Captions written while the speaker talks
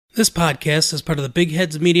This podcast is part of the Big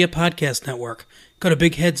Heads Media Podcast Network. Go to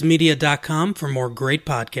bigheadsmedia.com for more great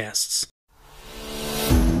podcasts.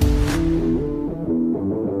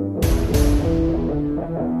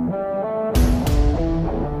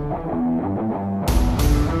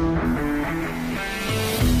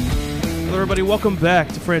 Hello everybody, welcome back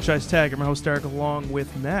to Franchise Tag. I'm your host Eric, along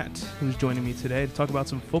with Matt, who's joining me today to talk about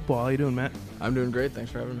some football. How you doing, Matt? I'm doing great.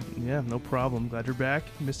 Thanks for having me. Yeah, no problem. Glad you're back.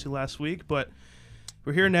 Missed you last week, but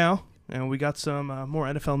we're here now, and we got some more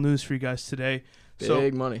NFL news for you guys today.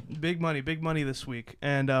 Big money this week.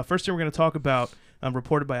 And first thing we're going to talk about,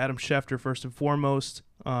 reported by Adam Schefter first and foremost,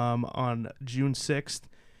 on June 6th.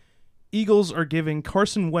 Eagles are giving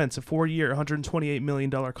Carson Wentz a 4-year, $128 million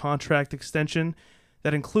contract extension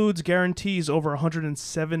that includes guarantees over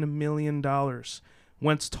 $107 million.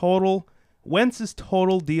 Wentz's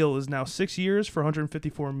total deal is now 6 years for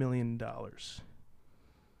 $154 million.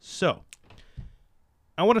 So,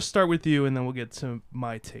 I want to start with you, and then we'll get to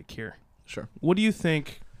my take here. Sure. What do you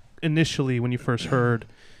think initially when you first heard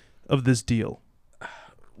of this deal?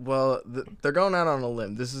 Well, they're going out on a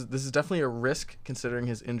limb. This is definitely a risk considering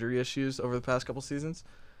his injury issues over the past couple seasons.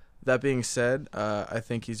 That being said, I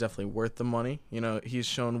think he's definitely worth the money. You know, he's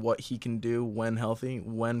shown what he can do when healthy,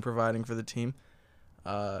 when providing for the team.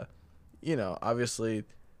 You know, obviously,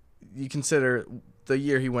 you consider the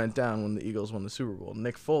year he went down when the Eagles won the Super Bowl.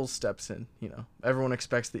 Nick Foles steps in. You know, everyone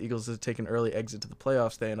expects the Eagles to take an early exit to the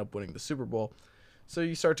playoffs. They end up winning the Super Bowl. So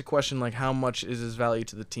you start to question, like, how much is his value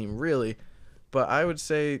to the team really? But I would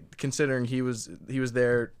say, considering he was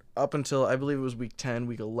there up until, I believe it was week 10,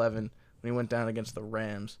 week 11, when he went down against the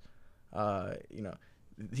Rams. You know,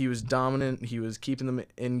 he was dominant. He was keeping them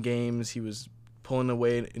in games. He was pulling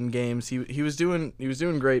away in games. He was doing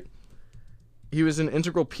great. He was an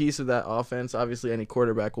integral piece of that offense. Obviously, any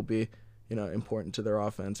quarterback will be, you know, important to their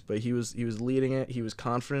offense. But he was leading it. He was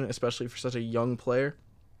confident, especially for such a young player,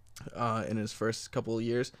 in his first couple of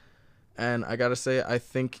years. And I gotta say, I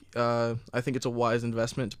think it's a wise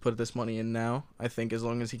investment to put this money in now. I think as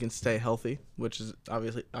long as he can stay healthy, which is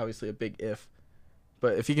obviously a big if.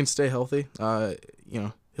 But if he can stay healthy, you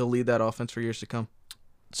know, he'll lead that offense for years to come.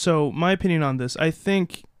 So my opinion on this, I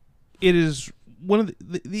think it is one of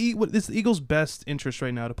it's the Eagles' best interest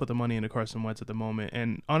right now to put the money into Carson Wentz at the moment.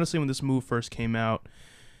 And honestly, when this move first came out,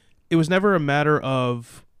 it was never a matter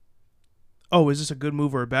of, oh, is this a good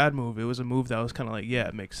move or a bad move? It was a move that was kind of like, yeah,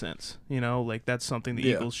 it makes sense. You know, like that's something the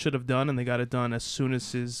Eagles should have done, and they got it done as soon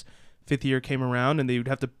as his fifth year came around, and you'd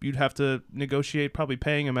have to negotiate probably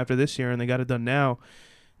paying him after this year, and they got it done now.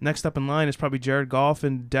 Next up in line is probably Jared Goff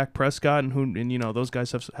and Dak Prescott, and you know those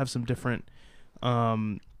guys have some different,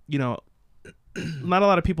 you know, not a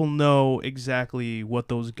lot of people know exactly what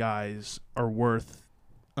those guys are worth,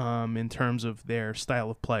 in terms of their style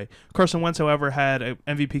of play. Carson Wentz, however, had an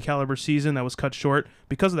MVP caliber season that was cut short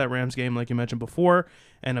because of that Rams game, like you mentioned before,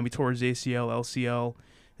 and he tore his ACL, LCL,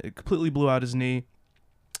 it completely blew out his knee.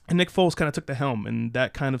 And Nick Foles kind of took the helm, and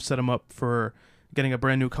that kind of set him up for getting a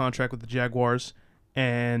brand new contract with the Jaguars.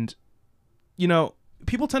 And, you know,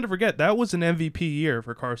 people tend to forget that was an MVP year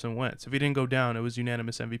for Carson Wentz. If he didn't go down, it was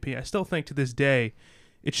unanimous MVP. I still think to this day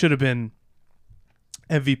it should have been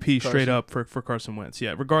MVP straight up for Carson Wentz.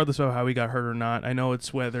 Yeah, regardless of how he got hurt or not. I know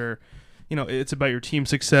it's whether, you know, it's about your team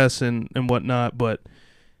success and whatnot, but,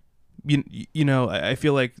 you know, I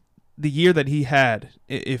feel like the year that he had,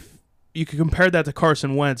 if you could compare that to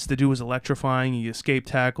Carson Wentz. The dude was electrifying. He escaped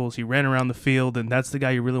tackles. He ran around the field, and that's the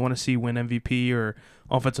guy you really want to see win MVP or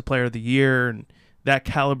Offensive Player of the Year, and that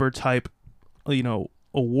caliber type, you know,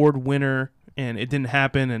 award winner. And it didn't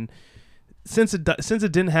happen. And since it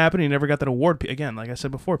didn't happen, he never got that award. Again, like I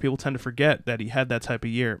said before, people tend to forget that he had that type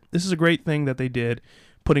of year. This is a great thing that they did,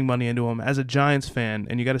 putting money into him. As a Giants fan,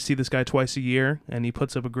 and you got to see this guy twice a year, and he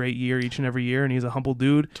puts up a great year each and every year, and he's a humble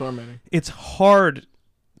dude. Tormenting. It's hard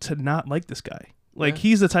to not like this guy. Like,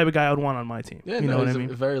 he's the type of guy I would want on my team. Yeah, you know what I mean?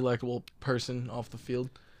 He's a very likable person off the field.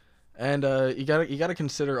 And you gotta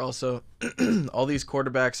consider also all these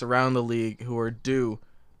quarterbacks around the league who are due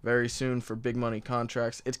very soon for big money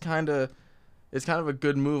contracts. It's kind of a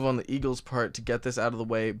good move on the Eagles' part to get this out of the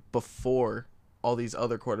way before all these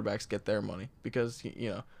other quarterbacks get their money, because you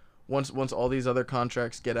know once all these other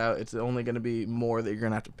contracts get out, it's only going to be more that you're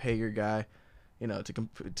going to have to pay your guy, you know,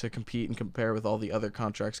 to compete and compare with all the other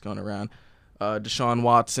contracts going around. Deshaun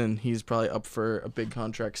Watson, he's probably up for a big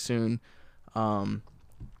contract soon.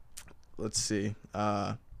 Let's see.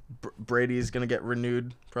 Brady's going to get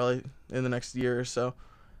renewed probably in the next year or so.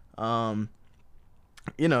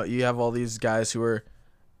 You know, you have all these guys who are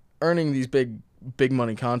earning these big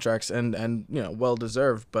money contracts and you know, well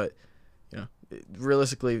deserved, but you know,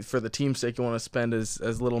 realistically, for the team's sake, you want to spend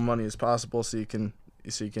as little money as possible so you can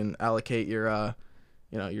allocate your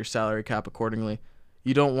your salary cap accordingly.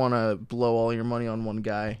 You don't want to blow all your money on one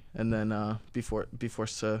guy and then be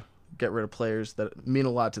forced to get rid of players that mean a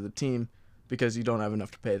lot to the team because you don't have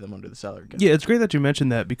enough to pay them under the salary cap. Yeah, it's great that you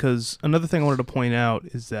mentioned that, because another thing I wanted to point out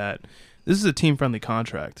is that this is a team-friendly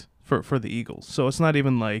contract for the Eagles. So it's not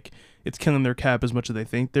even like it's killing their cap as much as they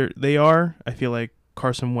think they are. I feel like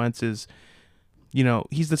Carson Wentz is,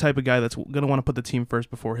 he's the type of guy that's going to want to put the team first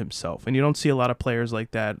before himself. And you don't see a lot of players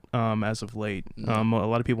like that as of late. A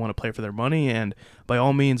lot of people want to play for their money, and by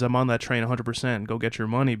all means, I'm on that train 100%. Go get your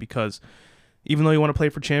money, because even though you want to play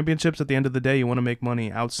for championships, at the end of the day, you want to make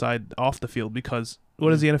money off the field, because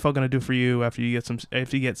what is the NFL going to do for you after you get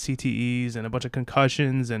CTEs and a bunch of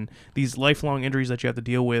concussions and these lifelong injuries that you have to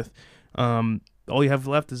deal with? All you have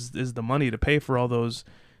left is the money to pay for all those,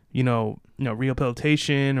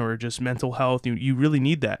 rehabilitation or just mental health. You really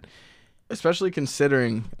need that. Especially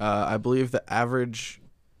considering, I believe the average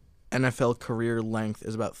NFL career length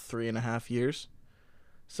is about 3.5 years.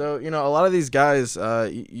 So, a lot of these guys,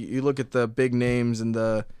 you look at the big names and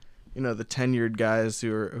the tenured guys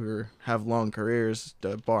who have long careers,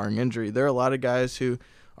 barring injury. There are a lot of guys who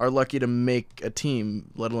are lucky to make a team,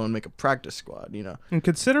 let alone make a practice squad, And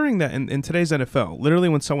considering that in today's NFL, literally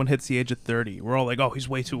when someone hits the age of 30, we're all like, oh, he's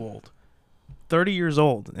way too old. 30 years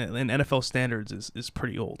old in NFL standards is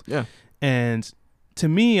pretty old. Yeah. And to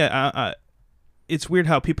me, it's weird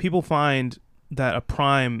how people find that a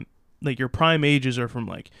prime, like your prime ages are from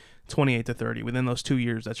like 28 to 30. Within those 2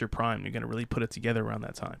 years, that's your prime. You're going to really put it together around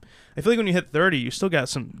that time. I feel like when you hit 30, you still got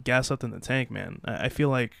some gas left in the tank, man. I feel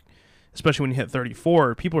like, especially when you hit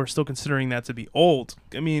 34, people are still considering that to be old.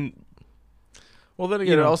 I mean, well, then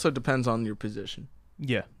again, it also depends on your position.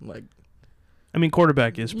 Yeah. I mean,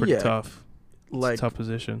 quarterback is pretty tough. It's a tough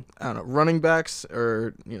position. I don't know, running backs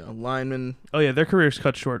or, linemen. Oh, yeah, their careers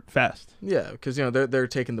cut short fast. Yeah, because, they're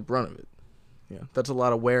taking the brunt of it. Yeah, that's a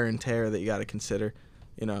lot of wear and tear that you got to consider,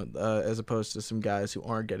 as opposed to some guys who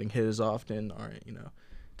aren't getting hit as often, aren't,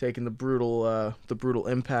 taking the brutal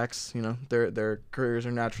impacts. Their careers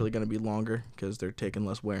are naturally going to be longer because they're taking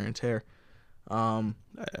less wear and tear.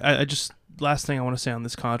 I just, last thing I want to say on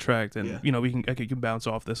this contract, and I can bounce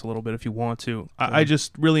off this a little bit if you want to. I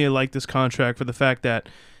just really like this contract for the fact that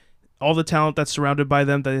all the talent that's surrounded by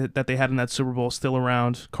them that they had in that Super Bowl is still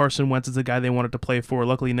around. Carson Wentz is the guy they wanted to play for.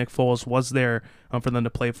 Luckily, Nick Foles was there for them to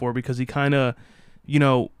play for, because he kind of,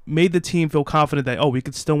 made the team feel confident that, we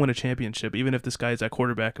could still win a championship, even if this guy is at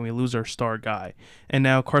quarterback and we lose our star guy. And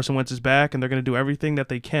now Carson Wentz is back, and they're going to do everything that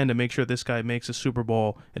they can to make sure this guy makes a Super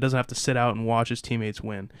Bowl. It doesn't have to sit out and watch his teammates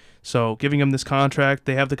win. So giving him this contract,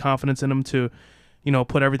 they have the confidence in him to,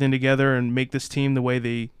 put everything together and make this team the way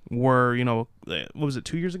they were, what was it,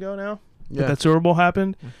 2 years ago now? Yeah. That Super Bowl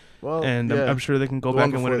happened? Well, and yeah. I'm sure they can go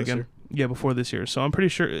back and win it again. Yeah, before this year. So I'm pretty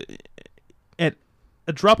sure at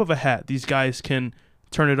a drop of a hat, these guys can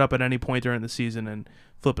turn it up at any point during the season and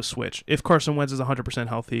flip a switch. If Carson Wentz is 100%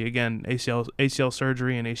 healthy, again, ACL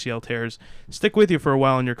surgery and ACL tears stick with you for a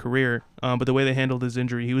while in your career, but the way they handled his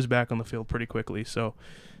injury, he was back on the field pretty quickly. So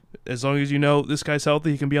as long as this guy's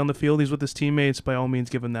healthy, he can be on the field, he's with his teammates, by all means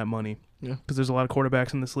give him that money. Yeah. Because there's a lot of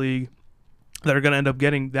quarterbacks in this league that are going to end up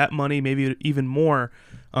getting that money, maybe even more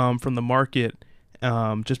from the market,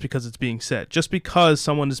 just because it's being set. Just because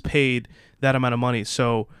someone is paid that amount of money.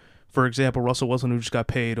 So, for example, Russell Wilson, who just got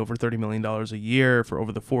paid over $30 million a year for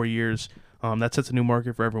over the 4 years, that sets a new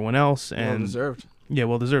market for everyone else. And well deserved. Yeah,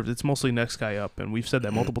 well deserved. It's mostly next guy up, and we've said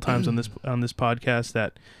that multiple times on this podcast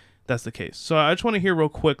that that's the case. So I just want to hear real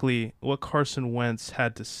quickly what Carson Wentz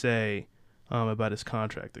had to say about his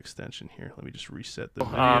contract extension here. Let me just reset the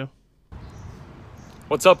video.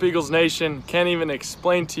 What's up, Eagles Nation? Can't even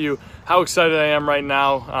explain to you how excited I am right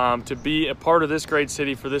now to be a part of this great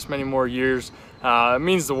city for this many more years. It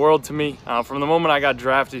means the world to me. From the moment I got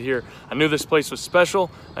drafted here, I knew this place was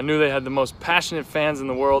special. I knew they had the most passionate fans in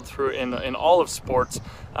the world in all of sports.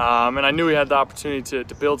 And I knew we had the opportunity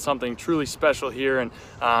to build something truly special here, and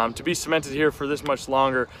to be cemented here for this much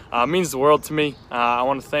longer means the world to me. I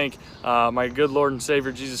want to thank my good Lord and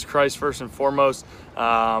Savior Jesus Christ first and foremost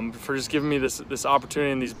for just giving me this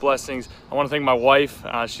opportunity and these blessings. I want to thank my wife.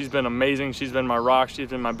 She's been amazing. She's been my rock. She's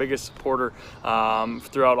been my biggest supporter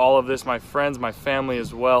throughout all of this. My friends, my family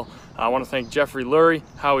as well. I want to thank Jeffrey Lurie,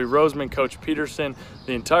 Howie Roseman, Coach Peterson,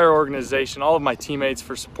 the entire organization, all of my teammates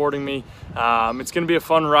for supporting me. It's going to be a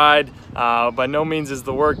fun ride. By no means is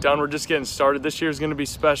the work done. We're just getting started. This year is going to be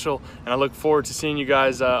special, and I look forward to seeing you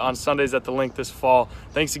guys on Sundays at the Link this fall.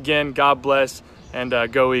 Thanks again. God bless, and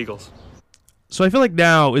go Eagles. So I feel like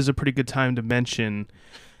now is a pretty good time to mention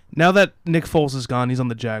Now that Nick Foles is gone, he's on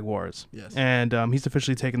the Jaguars. Yes. And he's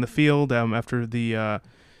officially taken the field after the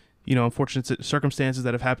unfortunate circumstances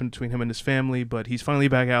that have happened between him and his family. But he's finally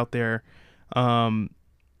back out there. And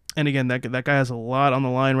again, that guy has a lot on the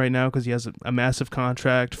line right now because he has a massive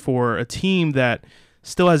contract for a team that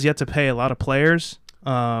still has yet to pay a lot of players.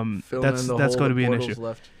 That's going to be an issue.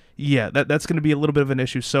 Left. Yeah, that's going to be a little bit of an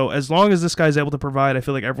issue. So as long as this guy's able to provide, I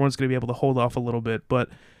feel like everyone's going to be able to hold off a little bit. But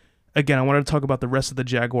again, I wanted to talk about the rest of the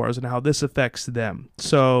Jaguars and how this affects them.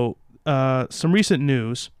 So some recent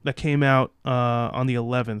news that came out on the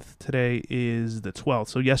 11th. Today is the 12th,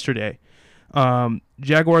 so yesterday.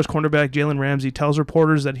 Jaguars cornerback Jalen Ramsey tells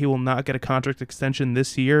reporters that he will not get a contract extension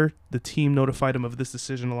this year. The team notified him of this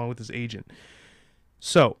decision along with his agent.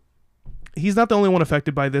 So he's not the only one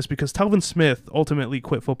affected by this because Telvin Smith ultimately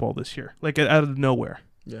quit football this year, like out of nowhere.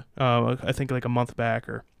 Yeah. I think like a month back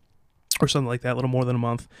or something like that, a little more than a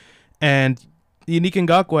month. And Yannick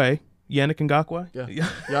Ngakoue. Yeah.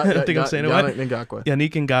 I don't think I'm saying it right.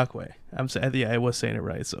 Yannick Ngakoue. I was saying it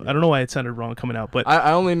right. So I don't know why it sounded wrong coming out, but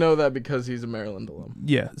I only know that because he's a Maryland alum.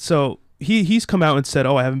 Yeah. So he's come out and said,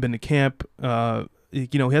 "Oh, I haven't been to camp. He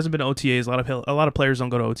hasn't been to OTAs. A lot of players don't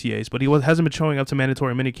go to OTAs, but he hasn't been showing up to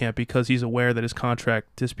mandatory minicamp because he's aware that his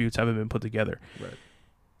contract disputes haven't been put together." Right.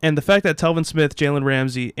 And the fact that Telvin Smith, Jalen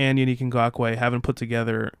Ramsey, and Yannick Ngakoue haven't put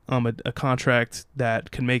together a contract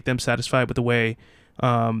that can make them satisfied with the way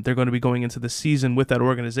they're going to be going into the season with that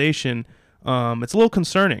organization, it's a little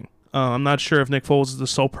concerning. I'm not sure if Nick Foles is the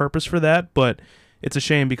sole purpose for that, but it's a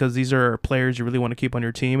shame because these are players you really want to keep on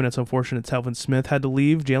your team, and it's unfortunate Telvin Smith had to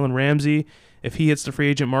leave. Jalen Ramsey, if he hits the free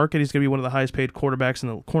agent market, he's going to be one of the highest paid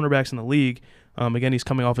cornerbacks in the league. Again, he's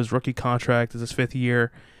coming off his rookie contract. It's his 5th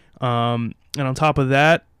year. And on top of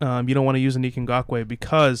that, you don't want to use Yannick Ngakoue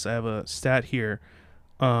because I have a stat here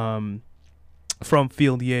from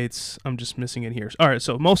Field Yates. I'm just missing it here. All right,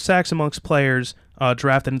 so most sacks amongst players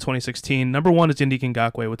drafted in 2016. Number 1 is Yannick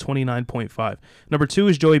Ngakoue with 29.5. Number 2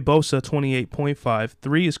 is Joey Bosa, 28.5.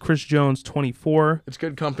 3 is Chris Jones, 24. It's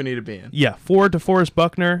good company to be in. Yeah, 4 DeForest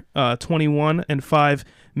Buckner, 21, and 5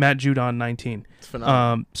 Matt Judon, 19. It's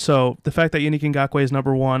phenomenal. So the fact that Yannick Ngakoue is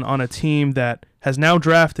number 1 on a team that has now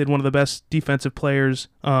drafted one of the best defensive players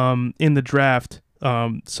in the draft,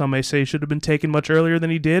 some may say should have been taken much earlier than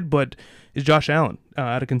he did, but is Josh Allen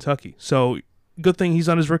out of Kentucky. So good thing he's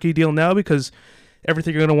on his rookie deal now because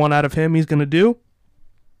everything you're going to want out of him, he's going to do.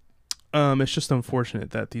 It's just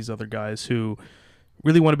unfortunate that these other guys who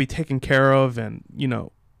really want to be taken care of and,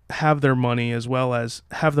 have their money as well as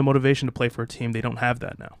have the motivation to play for a team, they don't have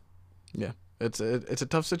that now. Yeah, it's a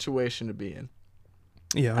tough situation to be in.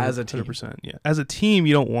 Yeah, as a team. 100%. Yeah, as a team,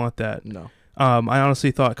 you don't want that. No. I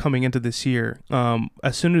honestly thought coming into this year,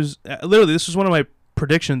 as soon as literally this was one of my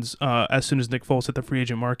predictions. As soon as Nick Foles hit the free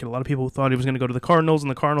agent market, a lot of people thought he was going to go to the Cardinals,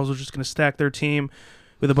 and the Cardinals were just going to stack their team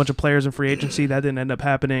with a bunch of players in free agency. That didn't end up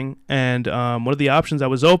happening, and one of the options that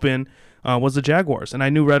was open was the Jaguars, and I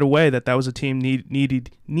knew right away that was a team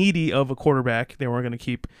needy of a quarterback. They weren't going to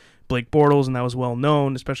keep Blake Bortles, and that was well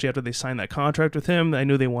known, especially after they signed that contract with him. I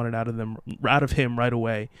knew they wanted out of him right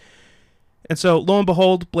away. And so, lo and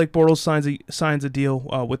behold, Blake Bortles signs a deal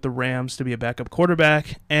with the Rams to be a backup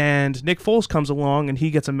quarterback, and Nick Foles comes along, and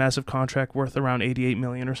he gets a massive contract worth around $88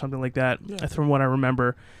 million or something like that, from what I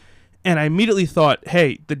remember. And I immediately thought,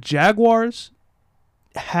 hey, the Jaguars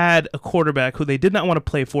had a quarterback who they did not want to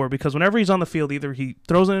play for because whenever he's on the field, either he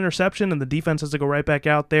throws an interception and the defense has to go right back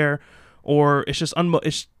out there, or it's just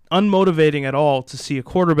unmotivating at all to see a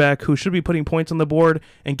quarterback who should be putting points on the board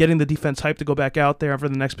and getting the defense hyped to go back out there for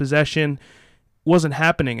the next possession wasn't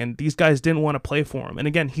happening, and these guys didn't want to play for him. And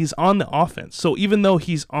again, he's on the offense, so even though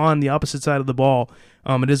he's on the opposite side of the ball,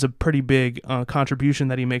 it is a pretty big contribution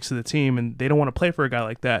that he makes to the team, and they don't want to play for a guy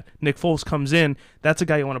like that. Nick Foles comes in, that's a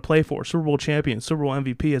guy you want to play for. Super Bowl champion, Super Bowl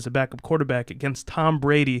MVP as a backup quarterback against Tom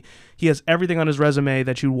Brady. He has everything on his resume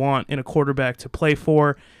that you want in a quarterback to play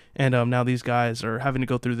for. And now these guys are having to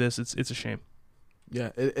go through this. It's a shame. Yeah,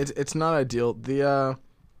 it's not ideal.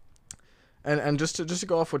 And just to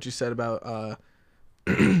go off what you said about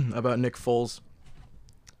about Nick Foles,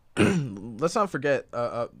 let's not forget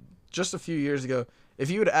just a few years ago, if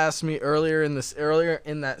you had asked me earlier in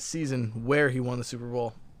that season where he won the Super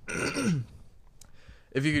Bowl,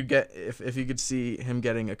 if you could see him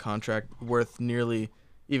getting a contract worth nearly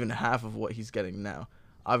even half of what he's getting now,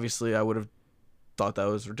 obviously I would have thought that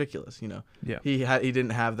was ridiculous. Yeah. He didn't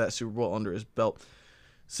have that Super Bowl under his belt.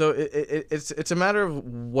 So it's a matter of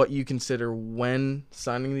what you consider when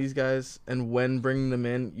signing these guys and when bringing them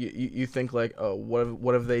in. You think like, oh,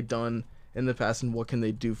 what have they done in the past and what can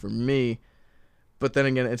they do for me? But then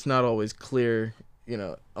again, it's not always clear,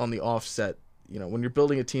 on the offset, when you're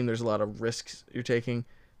building a team, there's a lot of risks you're taking.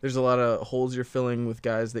 There's a lot of holes you're filling with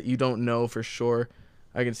guys that you don't know for sure.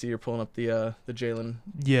 I can see you're pulling up the Jalen.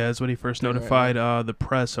 Yeah, that's when he first notified the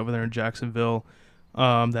press over there in Jacksonville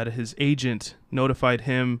that his agent notified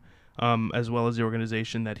him as well as the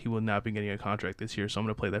organization that he will not be getting a contract this year. So I'm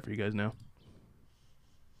going to play that for you guys now.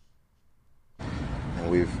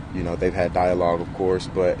 And they've had dialogue, of course,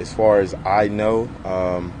 but as far as I know,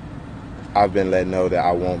 I've been let know that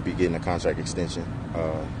I won't be getting a contract extension.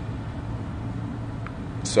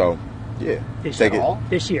 So, yeah.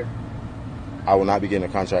 This year? I will not be getting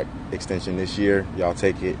a contract extension this year. Y'all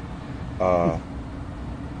take it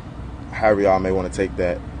however y'all may want to take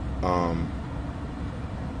that. Oh,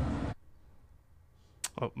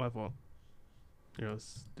 my fault.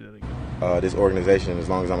 Let's do that again. This organization, as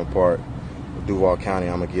long as I'm a part of Duval County,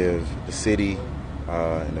 I'm going to give the city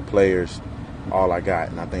and the players all I got.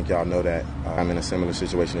 And I think y'all know that. I'm in a similar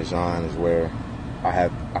situation as John, is where I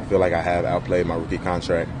feel like I have outplayed my rookie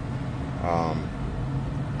contract.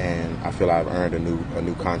 And I feel I've earned a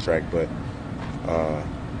new contract, but at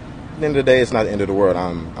the end of the day, it's not the end of the world.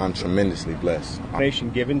 I'm tremendously blessed. Information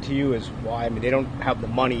given to you is why. I mean, they don't have the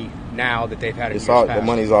money now that they've had in years past. The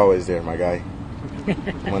money's always there, my guy.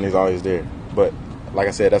 The money's always there. But like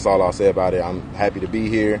I said, that's all I'll say about it. I'm happy to be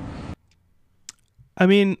here. I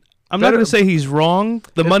mean, I'm not going to say he's wrong.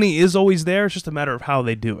 The money is always there. It's just a matter of how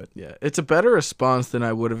they do it. Yeah, it's a better response than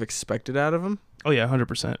I would have expected out of him. Oh, yeah,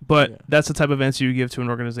 100%. But that's the type of answer you give to an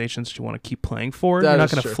organization that you want to keep playing for. You're not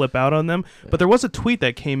going to flip out on them. Yeah. But there was a tweet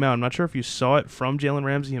that came out. I'm not sure if you saw it, from Jalen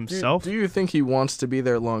Ramsey himself. Do you think he wants to be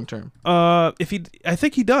there long term? I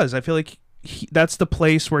think he does. I feel like that's the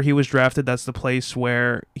place where he was drafted. That's the place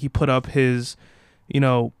where he put up his,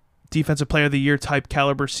 defensive player of the year type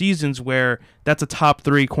caliber seasons, where that's a top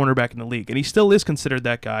 3 cornerback in the league. And he still is considered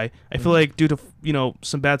that guy. I feel like due to,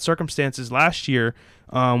 some bad circumstances last year,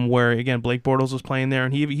 where, again, Blake Bortles was playing there,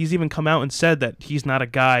 and he's even come out and said that he's not a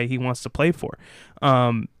guy he wants to play for.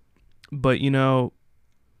 But,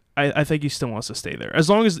 I think he still wants to stay there. As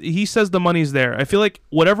long as he says the money's there. I feel like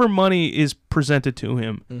whatever money is presented to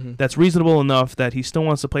him, that's reasonable enough that he still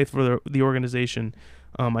wants to play for the organization,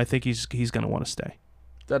 I think he's going to want to stay.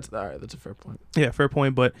 That's all right. That's a fair point. Yeah, fair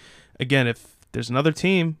point. But, again, if there's another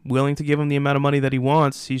team willing to give him the amount of money that he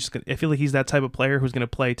wants, I feel like he's that type of player who's going to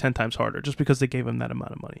play 10 times harder just because they gave him that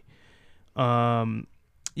amount of money. So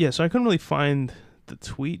I couldn't really find the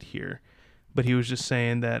tweet here, but he was just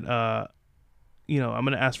saying that, I'm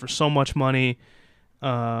going to ask for so much money,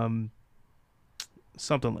 something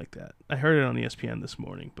like that. I heard it on ESPN this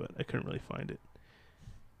morning, but I couldn't really find it.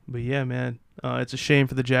 But yeah, man, it's a shame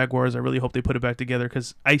for the Jaguars. I really hope they put it back together,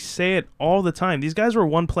 because I say it all the time. These guys were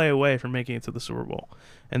one play away from making it to the Super Bowl.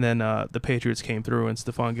 And then the Patriots came through, and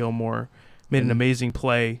Stephon Gilmore made an amazing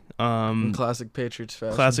play. In classic Patriots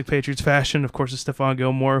fashion. Classic Patriots fashion. Of course, it's Stephon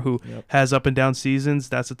Gilmore, who has up and down seasons.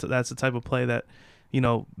 That's the type of play that,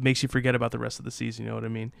 makes you forget about the rest of the season. You know what I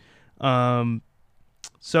mean?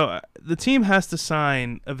 So the team has to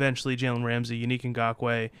sign eventually Jalen Ramsey, Yannick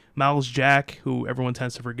Ngakoue, Miles Jack, who everyone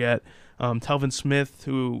tends to forget, Telvin Smith,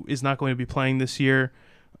 who is not going to be playing this year.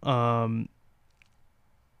 So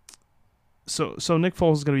Nick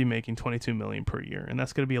Foles is going to be making $22 million per year, and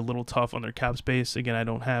that's going to be a little tough on their cap space. Again, I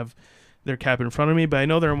don't have their cap in front of me, but I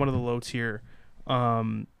know they're in one of the low tier.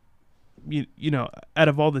 Out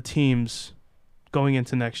of all the teams going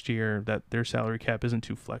into next year, that their salary cap isn't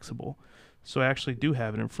too flexible. So I actually do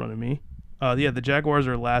have it in front of me. The Jaguars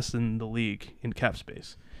are last in the league in cap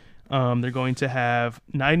space. They're going to have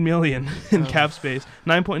 $9 million in cap space,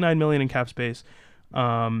 $9.9 million in cap space,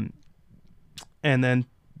 and then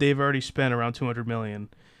they've already spent around $200 million,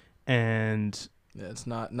 and it's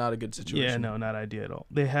not a good situation. Yeah, no, not ideal at all.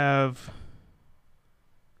 They have,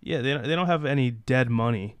 they don't have any dead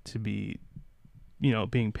money to be,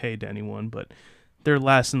 being paid to anyone, but they're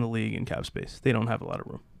last in the league in cap space. They don't have a lot of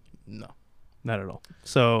room. No. Not at all.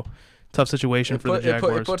 So, tough situation for the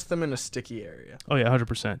Jaguars. It puts them in a sticky area. Oh, yeah,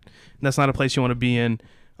 100%. And that's not a place you want to be in.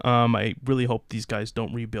 I really hope these guys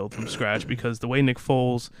don't rebuild from scratch, because the way Nick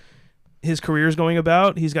Foles, his career is going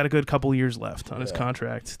about, he's got a good couple years left on his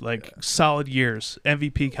contract. Solid years,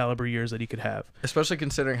 MVP caliber years that he could have. Especially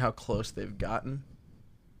considering how close they've gotten.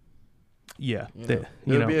 Yeah, it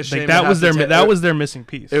would be a shame. That was their missing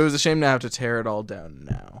piece. It was a shame to have to tear it all down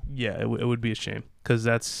now. Yeah, it would be a shame, because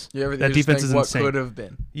that defense is insane. What could have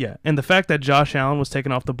been? Yeah, and the fact that Josh Allen was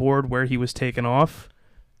taken off the board where he was taken off,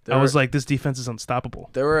 I was like, this defense is unstoppable.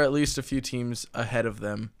 There were at least a few teams ahead of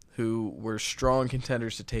them who were strong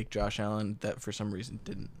contenders to take Josh Allen that for some reason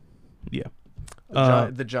didn't. Yeah,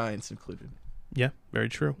 the Giants included. Yeah, very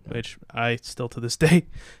true. Which I still to this day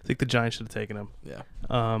think the Giants should have taken him. Yeah.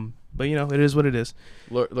 But it is what it is.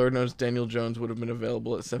 Lord knows Daniel Jones would have been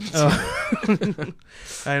available at 17.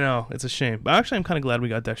 I know, it's a shame. But actually, I'm kind of glad we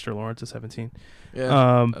got Dexter Lawrence at 17.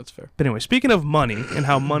 Yeah, that's fair. But anyway, speaking of money and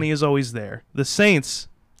how money is always there, the Saints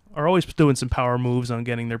are always doing some power moves on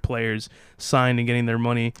getting their players signed and getting their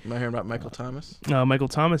money. Am I hearing about Michael Thomas? Michael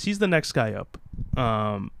Thomas, he's the next guy up.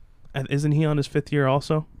 And isn't he on his 5th year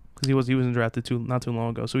also? Because he wasn't drafted not too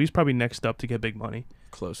long ago, so he's probably next up to get big money.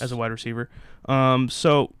 Close. As a wide receiver.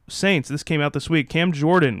 So Saints, this came out this week. Cam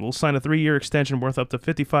Jordan will sign a 3-year extension worth up to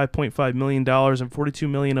 $55.5 million, and $42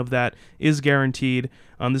 million of that is guaranteed.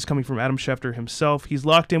 This is coming from Adam Schefter himself. He's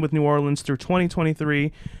locked in with New Orleans through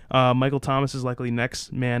 2023. Michael Thomas is likely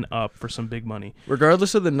next man up for some big money.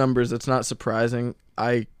 Regardless of the numbers, it's not surprising.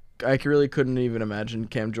 I really couldn't even imagine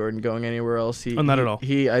Cam Jordan going anywhere else. Not at all.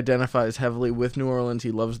 He identifies heavily with New Orleans.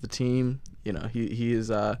 He loves the team. He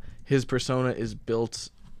is his persona is built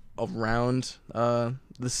around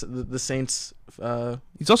the Saints.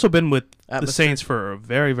 He's also been with the atmosphere. Saints for a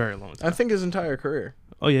very, very long time. I think his entire career.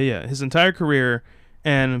 Oh, yeah. His entire career.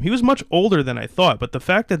 And he was much older than I thought. But the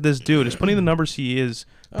fact that this dude is putting the numbers he is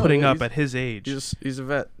putting up at his age. He's a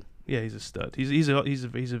vet. Yeah, he's a stud. He's a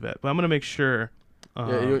vet. But I'm going to make sure.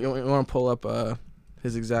 You want to pull up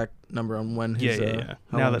his exact number on when his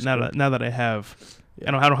Now that I have,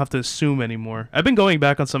 I don't have to assume anymore. I've been going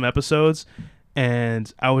back on some episodes,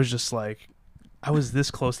 and I was just like, I was this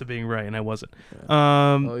close to being right, and I wasn't.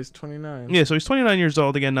 Well, he's 29. Yeah, so he's 29 years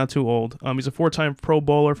old. Again, not too old. He's a 4-time Pro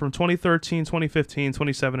Bowler from 2013, 2015,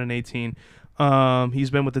 27, and 18. He's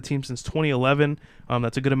been with the team since 2011.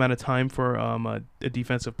 That's a good amount of time for a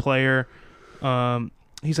defensive player.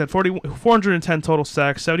 He's had 410 total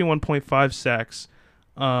sacks, 71.5 sacks.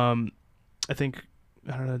 I think,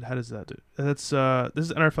 I don't know, how does that do? That's this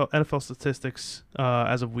is NFL statistics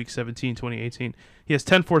as of week 17, 2018. He has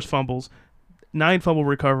 10 forced fumbles, 9 fumble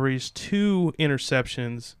recoveries, 2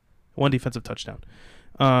 interceptions, 1 defensive touchdown.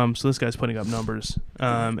 So this guy's putting up numbers.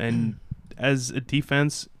 And as a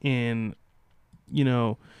defense in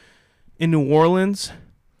New Orleans,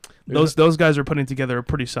 those guys are putting together a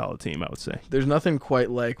pretty solid team, I would say. There's nothing quite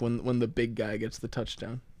like when the big guy gets the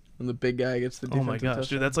touchdown. When the big guy gets the defensive touchdown. Oh my gosh,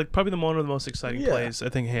 dude, that's like probably one of the most exciting plays, I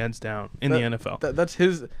think, hands down in the NFL. That's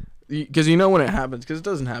his, because when it happens, because it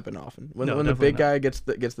doesn't happen often. When the big guy gets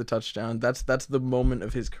the touchdown, that's the moment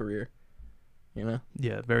of his career.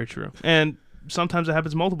 Yeah, very true. And sometimes it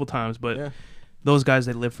happens multiple times, but those guys,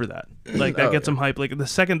 they live for that. Like that gets them hyped. Like the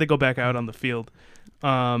second they go back out on the field,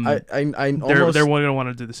 they're gonna want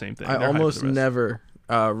to do the same thing. I almost never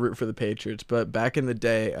root for the Patriots, but back in the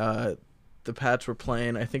day, the Pats were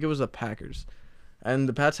playing. I think it was the Packers, and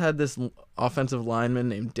the Pats had this offensive lineman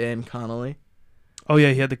named Dan Connolly. Oh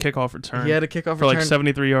yeah, he had the kickoff return. He had a kickoff for return like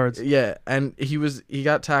 73 yards. Yeah, and he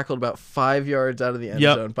got tackled about 5 yards out of the end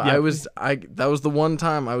zone. But that was the one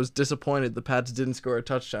time I was disappointed the Pats didn't score a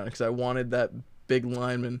touchdown because I wanted that big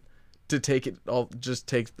lineman to take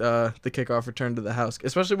the kickoff return to the house,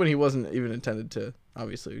 especially when he wasn't even intended to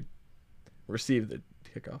obviously receive the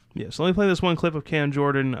kickoff. Yeah, so let me play this one clip of Cam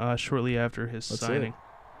Jordan shortly after his signing.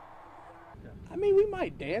 I mean, we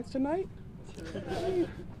might dance tonight.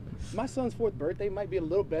 My son's 4th birthday might be a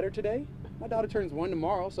little better today. My daughter turns 1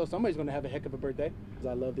 tomorrow, so somebody's going to have a heck of a birthday. Because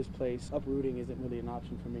I love this place. Uprooting isn't really an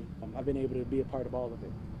option for me. I've been able to be a part of all of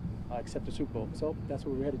it, except the Super Bowl. So that's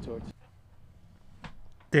what we're headed towards.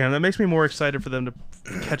 Damn, that makes me more excited for them to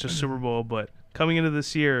catch a Super Bowl. But coming into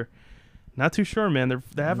this year, not too sure, man.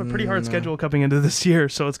 They have a pretty hard schedule coming into this year,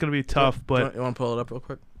 so it's going to be tough. But you want to pull it up real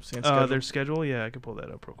quick? Their schedule? Yeah, I can pull that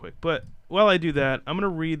up real quick. But while I do that, I'm going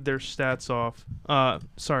to read their stats off.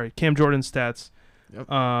 Cam Jordan's stats.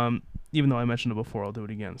 Yep. Even though I mentioned it before, I'll do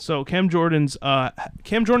it again. So Cam Jordan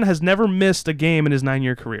has never missed a game in his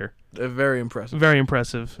 9-year career. Very impressive. Very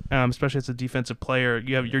impressive, especially as a defensive player.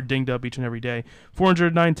 You're dinged up each and every day.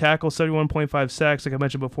 409 tackles, 71.5 sacks, like I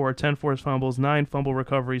mentioned before, 10 forced fumbles, 9 fumble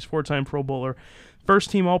recoveries, 4-time Pro Bowler,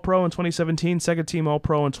 first-team All-Pro in 2017, second-team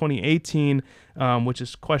All-Pro in 2018, which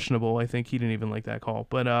is questionable. I think he didn't even like that call.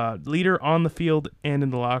 But leader on the field and in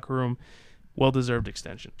the locker room, well-deserved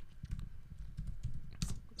extension.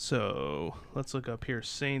 So let's look up here.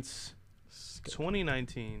 Saints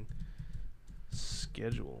 2019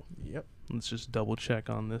 schedule. Yep. Let's just double check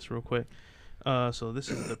on this real quick. So this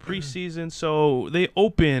is the preseason. So they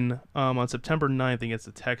open on September 9th against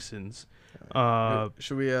the Texans.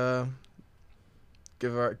 Should we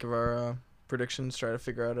give our predictions? Try to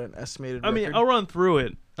figure out an estimated. I mean, I'll run through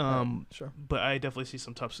it. Sure. But I definitely see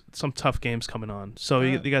some tough games coming on. So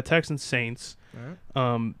you got Texans, Saints.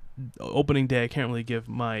 All right. Opening day, I can't really give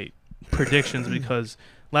my predictions because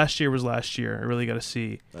last year was last year. I really got to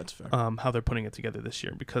see That's fair. how they're putting it together this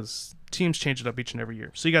year because teams change it up each and every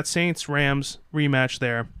year. So you got Saints, Rams rematch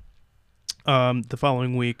there the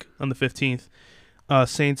following week on the 15th.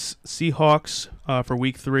 Saints, Seahawks for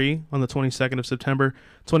week 3 on the 22nd of September.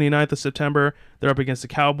 29th of September, they're up against the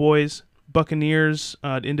Cowboys. Buccaneers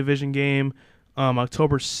in-division game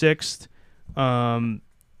October 6th.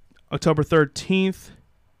 October 13th,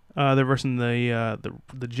 they're versus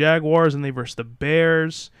the Jaguars, and they versus the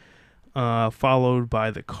Bears, followed by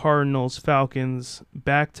the Cardinals, Falcons,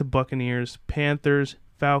 back to Buccaneers, Panthers,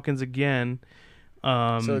 Falcons again.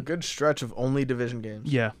 So a good stretch of only division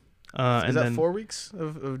games. Yeah. Is And that then, 4 weeks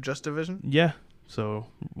of just division? Yeah. So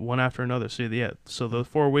one after another. So the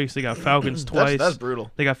 4 weeks they got Falcons twice. That's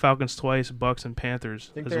brutal. They got Falcons twice, Bucks and Panthers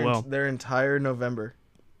I think as well. their entire November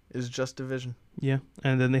is just division. Yeah.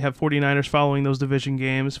 And then they have 49ers following those division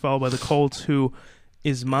games, followed by the Colts, who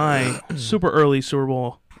is my super early Super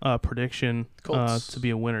Bowl prediction Colts. to be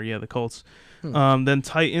a winner. Yeah, the Colts. Hmm. Then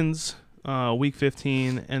Titans week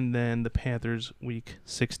 15, and then the Panthers week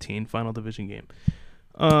 16, final division game.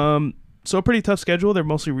 So a pretty tough schedule. They're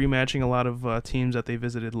mostly rematching a lot of teams that they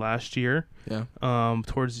visited last year. Yeah.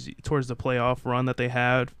 Towards the playoff run that they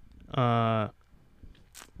had.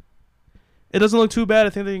 It doesn't look too bad. I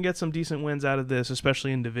think they can get some decent wins out of this,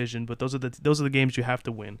 especially in division. But those are the games you have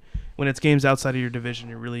to win. When it's games outside of your division,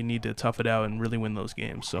 you really need to tough it out and really win those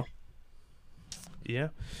games. So, yeah,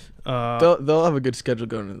 They'll have a good schedule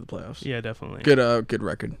going into the playoffs. yeah, definitely. Good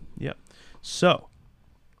record. Yep. So,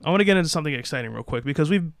 I want to get into something exciting real quick because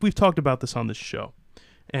we've talked about this on this show,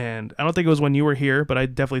 and I don't think it was when you were here, but I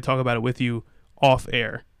definitely talk about it with you off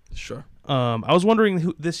air. Sure. I was wondering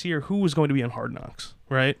who was going to be on Hard Knocks,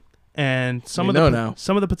 right? And some We of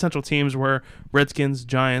know the potential teams were Redskins,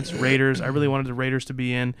 Giants, Raiders. I really wanted the Raiders to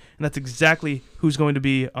be in, and that's exactly who's going to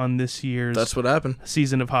be on this year's That's what happened.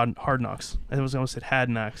 season of Hard Knocks. I was almost said Had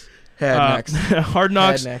Knocks. Next. Hard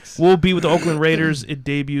Knocks Had next. will be with the Oakland Raiders. It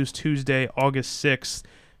debuts Tuesday, August 6th.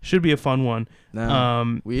 Should be a fun one.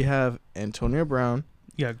 Now, we have Antonio Brown,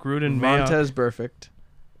 Yeah, Gruden, Mayock, Montez Perfect,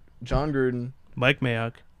 John Gruden, Mike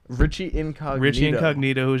Mayock, Richie Incognito. Richie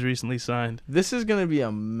Incognito, who's recently signed. This is gonna be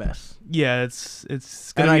a mess, Yeah, it's and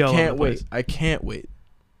gonna I be all over can't the wait. place. I can't wait.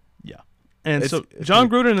 And It's- so it's John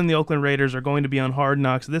gonna- Gruden and the Oakland Raiders are going to be on Hard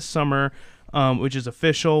Knocks this summer, which is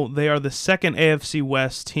official. They are the second AFC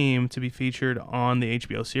West team to be featured on the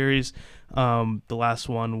HBO series. The last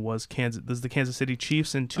one was the Kansas City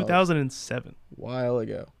Chiefs in 2007, While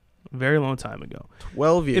ago, a very long time ago.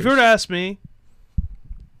 12 years. If you were to ask me,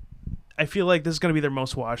 I feel like this is going to be their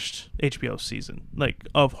most watched HBO season, like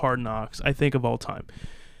of Hard Knocks, I think, of all time.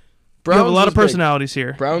 You have a lot of personalities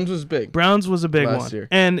here. Browns was big. Browns was a big Last one. year.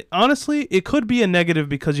 And honestly, it could be a negative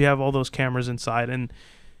because you have all those cameras inside. And,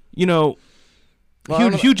 Well, I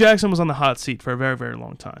don't know- Hugh Jackson was on the hot seat for a very, very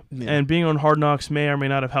long time. Yeah. And being on Hard Knocks may or may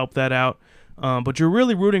not have helped that out. But you're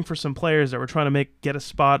really rooting for some players that were trying to get a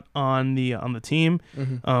spot on the team.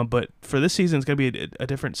 Mhm. But for this season, it's going to be a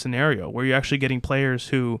different scenario where you're actually getting players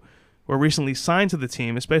who were recently signed to the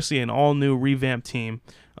team, especially an all-new revamped team.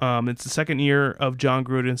 It's the second year of John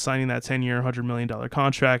Gruden signing that 10-year, $100 million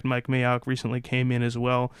contract. Mike Mayock recently came in as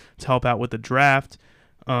well to help out with the draft.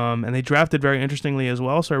 And they drafted very interestingly as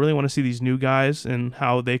well, so I really want to see these new guys and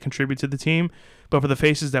how they contribute to the team. But for the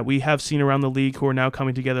faces that we have seen around the league who are now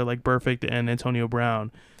coming together like Perfect and Antonio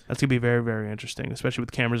Brown, that's going to be very, very interesting, especially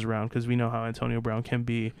with cameras around because we know how Antonio Brown can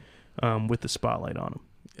be with the spotlight on him.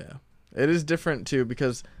 Yeah, it is different too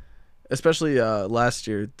because, especially last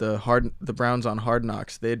year, the Browns on Hard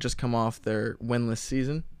Knocks, they had just come off their winless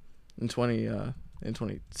season in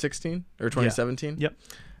 2016 or 2017. Yep.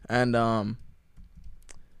 And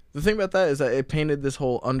the thing about that is that it painted this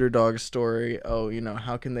whole underdog story. Oh,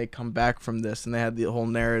 how can they come back from this? And they had the whole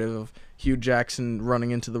narrative of Hugh Jackson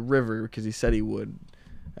running into the river because he said he would,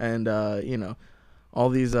 and all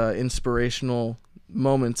these inspirational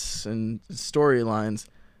moments and storylines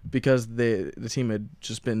because the team had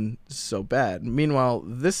just been so bad. Meanwhile,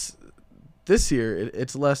 this year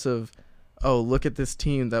it's less of, oh, look at this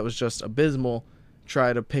team that was just abysmal,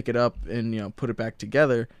 try to pick it up and put it back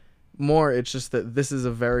together. More, it's just that this is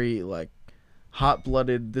a very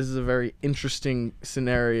hot-blooded. This is a very interesting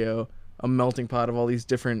scenario, a melting pot of all these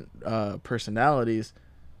different personalities,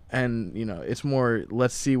 and it's more.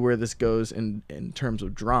 Let's see where this goes in terms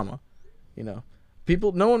of drama. No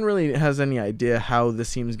one really has any idea how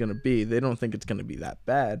this team is going to be. They don't think it's going to be that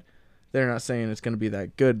bad. They're not saying it's going to be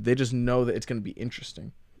that good. They just know that it's going to be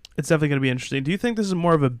interesting. It's definitely going to be interesting. Do you think this is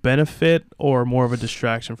more of a benefit or more of a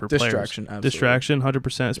distraction for players? Distraction, absolutely. Distraction,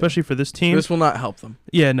 100%, especially for this team. This will not help them.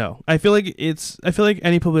 Yeah, no. I feel like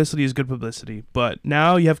any publicity is good publicity, but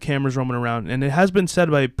now you have cameras roaming around, and it has been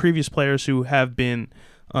said by previous players who have been,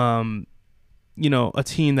 a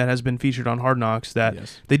team that has been featured on Hard Knocks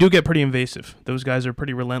that they do get pretty invasive. Those guys are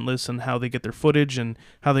pretty relentless in how they get their footage and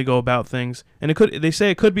how they go about things. And they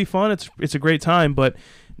say it could be fun. It's a great time, but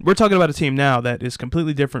we're talking about a team now that is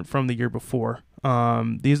completely different from the year before.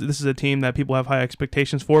 This is a team that people have high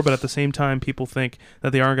expectations for, but at the same time, people think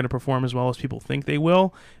that they aren't going to perform as well as people think they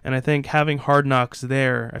will. And I think having Hard Knocks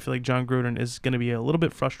there, I feel like John Gruden is going to be a little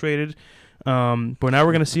bit frustrated. But now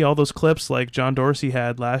we're going to see all those clips like John Dorsey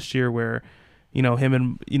had last year where, him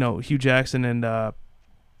and, Hugh Jackson and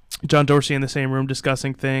John Dorsey in the same room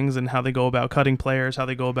discussing things and how they go about cutting players, how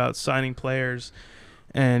they go about signing players,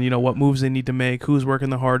 and, what moves they need to make, who's working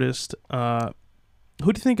the hardest.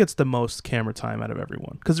 Who do you think gets the most camera time out of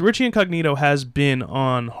everyone? Because Richie Incognito has been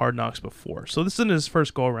on Hard Knocks before. So this isn't his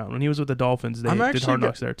first go-around. When he was with the Dolphins, they did Hard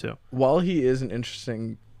Knocks there too. While he is an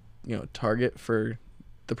interesting, target for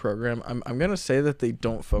the program, I'm going to say that they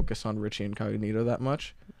don't focus on Richie Incognito that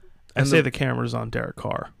much. I say the camera's on Derek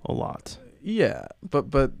Carr a lot. Yeah,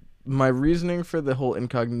 but my reasoning for the whole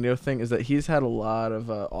Incognito thing is that he's had a lot of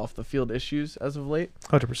off-the-field issues as of late.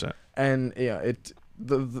 100%. And,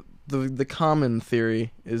 the common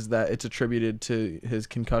theory is that it's attributed to his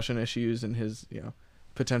concussion issues and his,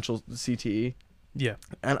 potential CTE. Yeah.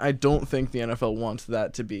 And I don't think the NFL wants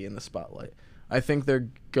that to be in the spotlight. I think they're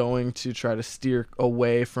going to try to steer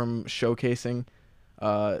away from showcasing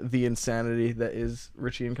the insanity that is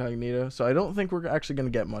Richie Incognito. So I don't think we're actually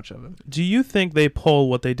going to get much of him. Do you think they pull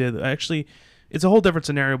what they did? Actually, it's a whole different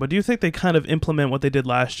scenario, but do you think they kind of implement what they did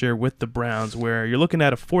last year with the Browns, where you're looking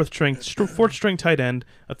at a fourth string tight end,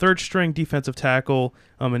 a third string defensive tackle,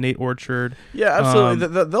 and Nate Orchard? Yeah,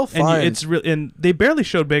 absolutely. They'll find. And they barely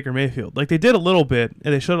showed Baker Mayfield. Like, they did a little bit,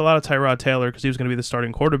 and they showed a lot of Tyrod Taylor because he was going to be the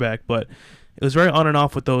starting quarterback, but it was very on and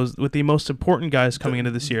off with the most important guys coming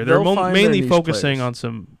into this year. They're mainly focusing on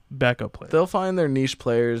some backup players. They'll find their niche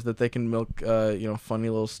players that they can milk, funny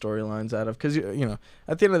little storylines out of. Because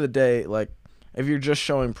at the end of the day, like, if you're just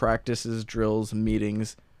showing practices, drills,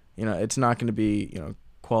 meetings, it's not going to be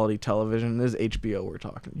quality television. This is HBO we're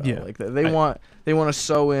talking about. Yeah. Like they want to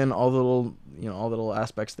sew in all the little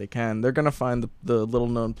aspects they can. They're going to find the little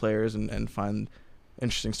known players and find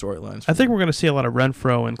interesting storylines. I think we're going to see a lot of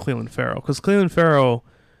Renfro and Cleveland Farrell, because Cleveland Farrell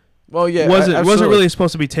wasn't really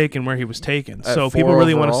supposed to be taken where he was taken. So people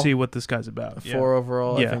really want to see what this guy's about. 4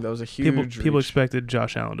 overall, I think that was a huge reach. People expected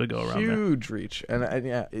Josh Allen to go around there. Huge reach.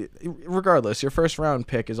 And regardless, your first round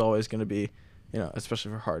pick is always going to be,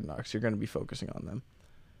 especially for Hard Knocks, you're going to be focusing on them.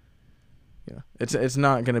 It's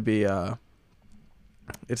not going to be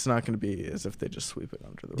as if they just sweep it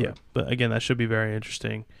under the rug. Yeah, but again, that should be very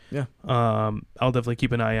interesting. Yeah. I'll definitely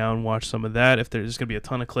keep an eye out and watch some of that. If there's going to be a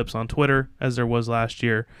ton of clips on Twitter, as there was last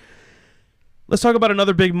year. Let's talk about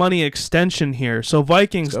another big money extension here. So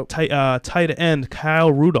Vikings tight end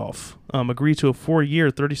Kyle Rudolph agreed to a 4-year,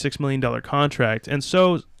 $36 million contract. And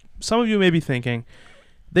so some of you may be thinking,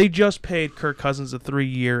 they just paid Kirk Cousins a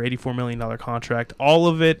 3-year, $84 million contract. All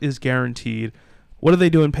of it is guaranteed. What are they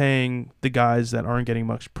doing paying the guys that aren't getting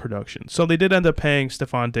much production? So they did end up paying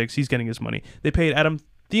Stephon Diggs. He's getting his money. They paid Adam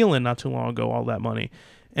Thielen not too long ago all that money.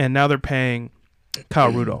 And now they're paying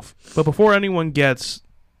Kyle Rudolph. But before anyone gets,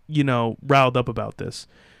 riled up about this,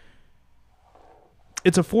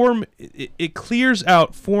 it clears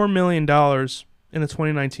out $4 million in the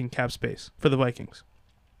 2019 cap space for the Vikings.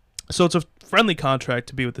 So it's a friendly contract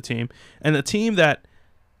to be with the team. And a team that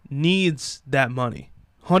needs that money.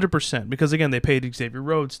 100%, because again, they paid Xavier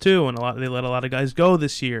Rhodes too, and they let a lot of guys go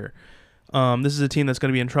this year. This is a team that's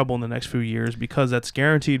going to be in trouble in the next few years because that's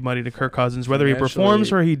guaranteed money to Kirk Cousins. Whether he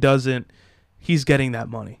performs or he doesn't, he's getting that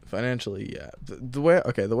money. Financially, yeah. The way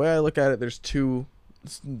I look at it, there's 2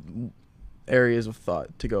 areas of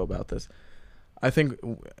thought to go about this. I think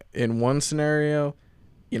in one scenario,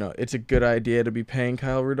 it's a good idea to be paying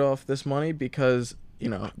Kyle Rudolph this money because,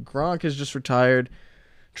 Gronk is just retired.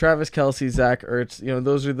 Travis Kelce, Zach Ertz,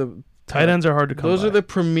 those are the tight ends are hard to come Those by. are the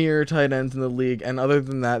premier tight ends in the league, and other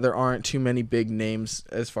than that, there aren't too many big names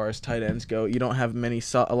as far as tight ends go. You don't have many.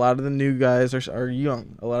 A lot of the new guys are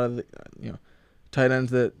young. A lot of the tight ends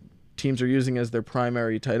that teams are using as their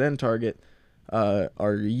primary tight end target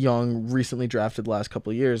are young, recently drafted last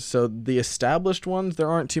couple of years. So the established ones, there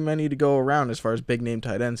aren't too many to go around as far as big name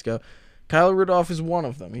tight ends go. Kyle Rudolph is one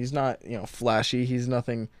of them. He's not flashy. He's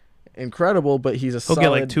nothing incredible, but he's a solid.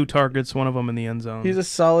 He'll get like 2 targets, one of them in the end zone. He's a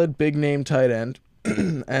solid big name tight end.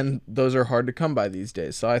 and those are hard to come by these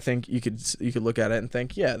days. So I think you could look at it and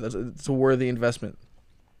think, yeah, it's a worthy investment.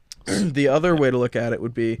 The other way to look at it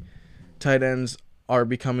would be tight ends are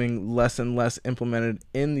becoming less and less implemented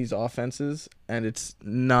in these offenses, and it's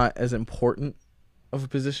not as important of a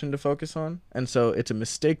position to focus on. And so it's a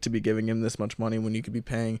mistake to be giving him this much money when you could be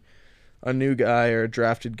paying a new guy or a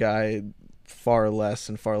drafted guy far less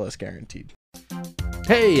guaranteed.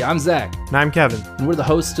 Hey, I'm Zach. And I'm Kevin. And we're the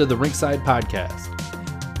hosts of the Rinkside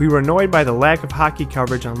Podcast. We were annoyed by the lack of hockey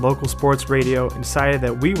coverage on local sports radio and decided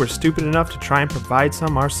that we were stupid enough to try and provide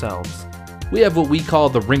some ourselves. We have what we call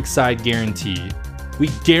the Rinkside Guarantee. We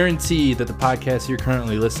guarantee that the podcast you're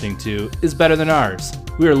currently listening to is better than ours.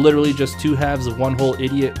 We are literally just two halves of one whole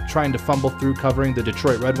idiot trying to fumble through covering the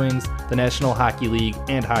Detroit Red Wings, the National Hockey League,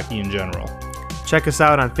 and hockey in general. Check us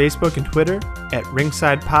out on Facebook and Twitter at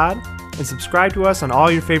Rinkside Pod, and subscribe to us on all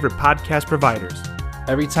your favorite podcast providers.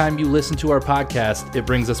 Every time you listen to our podcast, it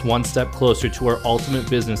brings us one step closer to our ultimate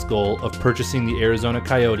business goal of purchasing the Arizona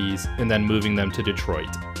Coyotes and then moving them to Detroit.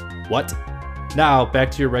 What? Now,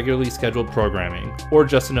 back to your regularly scheduled programming, or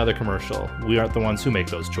just another commercial. We aren't the ones who make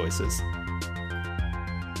those choices.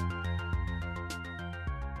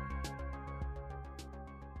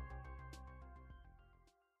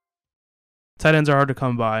 Tight ends are hard to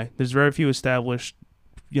come by. There's very few established,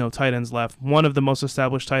 tight ends left. One of the most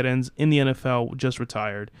established tight ends in the NFL just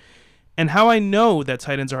retired. And how I know that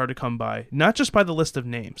tight ends are hard to come by, not just by the list of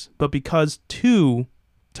names, but because 2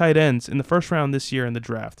 tight ends in the first round this year in the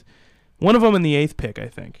draft. One of them in the 8th pick, I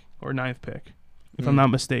think, or 9th pick, if I'm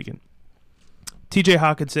not mistaken. TJ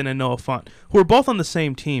Hawkinson and Noah Fant, who are both on the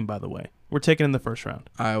same team, by the way, were taken in the first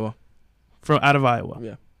round. Iowa. Out of Iowa.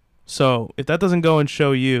 Yeah. So if that doesn't go and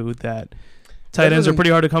show you that tight ends are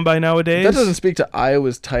pretty hard to come by nowadays. That doesn't speak to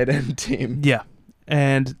Iowa's tight end team. Yeah.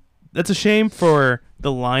 And that's a shame for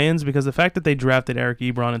the Lions because the fact that they drafted Eric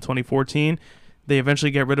Ebron in 2014, they eventually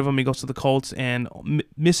get rid of him. He goes to the Colts and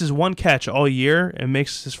misses one catch all year and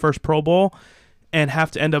makes his first Pro Bowl and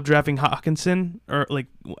have to end up drafting Hawkinson or like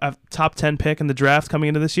a top 10 pick in the draft coming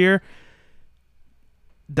into this year.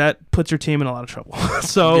 That puts your team in a lot of trouble.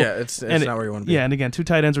 So yeah, it's not where you want to be. Yeah, and again, 2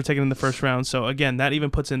 tight ends were taken in the first round. So again, that even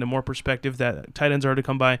puts into more perspective that tight ends are to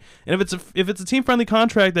come by. And if it's a team friendly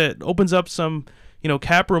contract that opens up some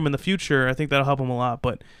cap room in the future, I think that'll help them a lot.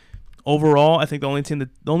 But overall, I think the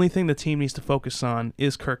only thing the team needs to focus on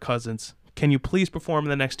is Kirk Cousins. Can you please perform in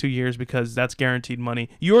the next 2 years because that's guaranteed money.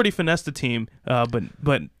 You already finessed the team,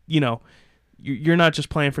 but you're not just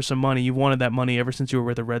playing for some money. You've wanted that money ever since you were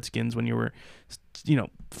with the Redskins when you were,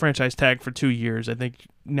 franchise tagged for 2 years. I think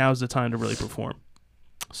now's the time to really perform.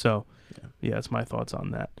 So, yeah, that's my thoughts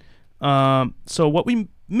on that. So what we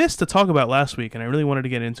missed to talk about last week, and I really wanted to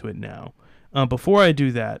get into it now. Before I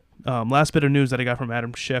do that, last bit of news that I got from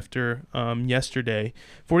Adam Schefter yesterday.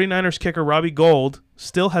 49ers kicker Robbie Gould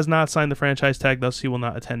still has not signed the franchise tag, thus he will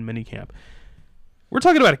not attend minicamp. We're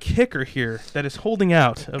talking about a kicker here that is holding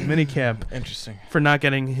out of minicamp. Interesting. For not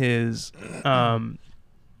getting his, I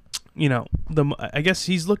guess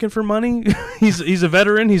he's looking for money. he's a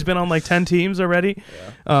veteran. He's been on like 10 teams already.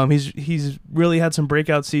 Yeah. He's really had some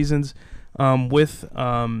breakout seasons with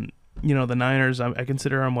the Niners. I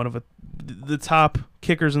consider him one of the top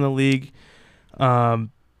kickers in the league.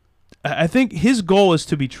 I think his goal is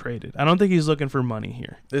to be traded. I don't think he's looking for money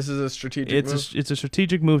here. This is a strategic move? It's a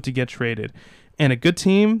strategic move to get traded. And a good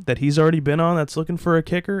team that he's already been on that's looking for a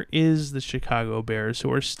kicker is the Chicago Bears,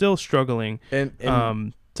 who are still struggling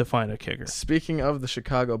to find a kicker. Speaking of the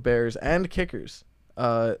Chicago Bears and kickers,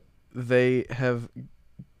 they have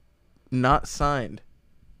not signed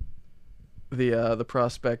the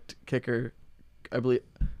prospect kicker. I believe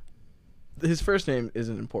his first name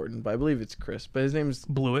isn't important, but I believe it's Chris. But his name's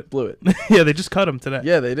Blewett. Yeah, they just cut him today.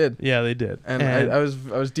 Yeah, they did. Yeah, they did. And I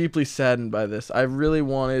was deeply saddened by this. I really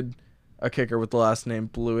wanted a kicker with the last name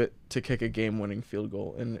Blewett to kick a game-winning field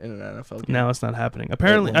goal in an NFL game. Now it's not happening.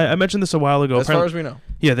 Apparently, I mentioned this a while ago. As far as we know.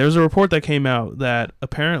 Yeah, there was a report that came out that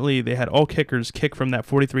apparently they had all kickers kick from that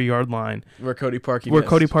 43-yard line. Where Cody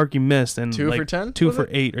Parkey missed. And 2 for 10? 2 for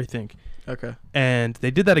 8, I think. Okay. And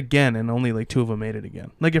they did that again, and only like 2 of them made it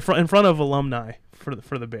again. Like in front of alumni for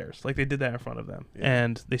the Bears. Like they did that in front of them,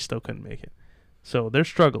 and they still couldn't make it. So they're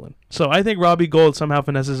struggling. So I think Robbie Gould somehow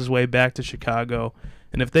finesses his way back to Chicago.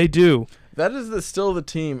 And if they do... That is still the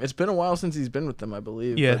team. It's been a while since he's been with them, I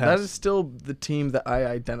believe. Yeah, that is still the team that I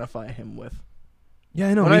identify him with. Yeah,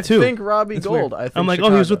 I know, when me too. I think Robbie Gould, I think I'm like,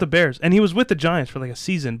 Chicago. he was with the Bears. And he was with the Giants for like a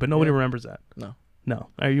season, but nobody remembers that. No.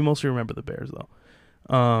 You mostly remember the Bears, though.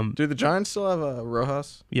 Do the Giants still have a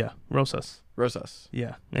Rojas? Yeah, Rosas. Rosas.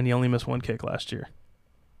 Yeah, and he only missed one kick last year.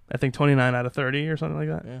 I think 29 out of 30 or something like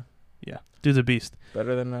that. Yeah. Yeah, dude's a beast.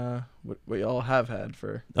 Better than what y'all have had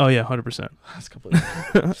for Oh yeah, 100%. last couple of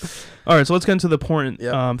years. All right, so let's get into the important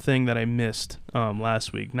Yep. thing that I missed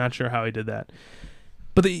last week. Not sure how I did that,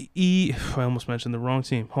 but I almost mentioned the wrong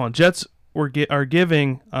team. Hold on, Jets are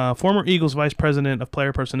giving former Eagles Vice President of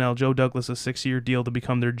Player Personnel Joe Douglas a 6-year deal to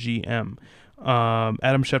become their GM.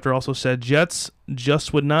 Adam Schefter also said Jets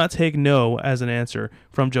just would not take no as an answer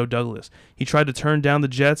from Joe Douglas. He tried to turn down the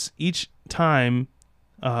Jets each time,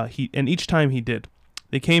 each time he did.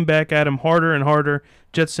 They came back at him harder and harder.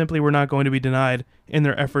 Jets simply were not going to be denied in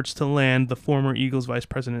their efforts to land the former Eagles Vice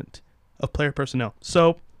President of Player Personnel.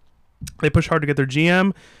 So they pushed hard to get their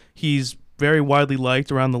GM. He's very widely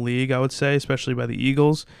liked around the league, I would say, especially by the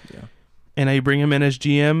Eagles. Yeah. And I bring him in as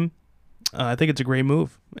GM. I think it's a great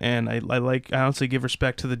move, and I honestly give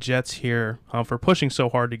respect to the Jets here for pushing so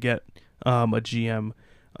hard to get a GM.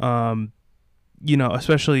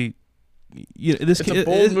 Especially It's a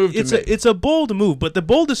bold move to make. It's a bold move, but the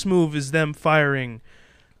boldest move is them firing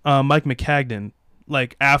Mike McCagnon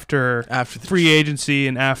after free agency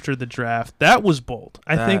and after the draft. That was bold.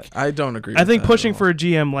 I don't agree. I think with that pushing at all. for a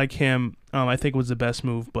GM like him, I think was the best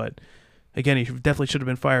move, but. Again, he definitely should have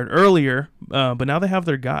been fired earlier, but now they have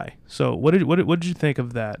their guy. So what did you think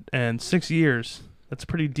of that? And 6 years, that's a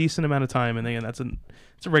pretty decent amount of time, and again, it's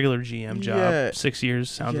a regular GM job. Yeah. 6 years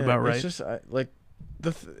sounds about right. It's just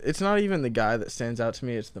it's not even the guy that stands out to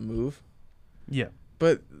me; it's the move. Yeah.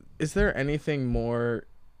 But is there anything more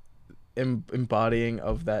embodying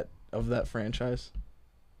of that franchise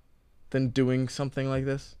than doing something like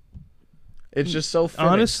this? It's just so fitting.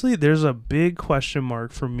 Honestly, there's a big question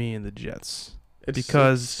mark for me in the Jets. It's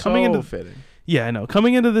coming into fitting. Yeah, I know.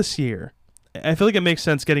 Coming into this year, I feel like it makes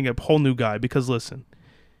sense getting a whole new guy because listen,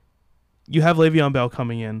 you have Le'Veon Bell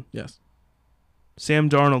coming in. Yes. Sam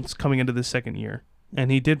Darnold's coming into the second year,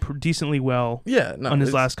 and he did decently well on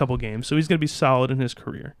his last couple games, so he's going to be solid in his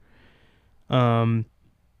career. You're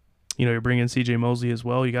bringing in C.J. Mosley as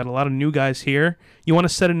well. You got a lot of new guys here. You want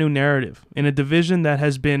to set a new narrative in a division that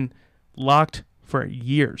has been locked for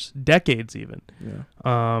years, decades even. Yeah.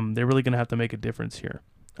 They're really going to have to make a difference here.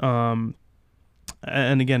 And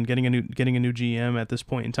again, getting a new GM at this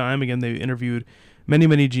point in time. Again, they interviewed many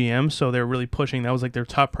GMs, so they're really pushing. That was their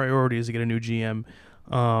top priority is to get a new GM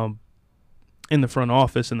in the front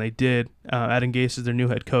office, and they did. Adam Gase is their new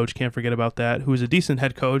head coach. Can't forget about that. Who's a decent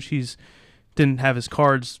head coach. He's didn't have his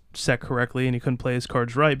cards set correctly, and he couldn't play his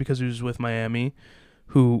cards right because he was with Miami,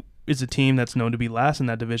 who is a team that's known to be last in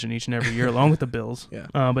that division each and every year, along with the Bills. Yeah.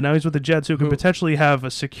 But now he's with the Jets, who can potentially have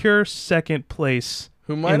a secure second place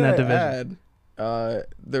in that division.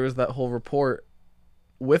 There was that whole report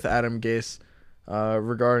with Adam Gase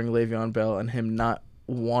regarding Le'Veon Bell and him not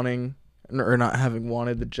wanting or not having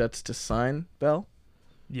wanted the Jets to sign Bell.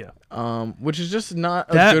 Yeah. Which is just not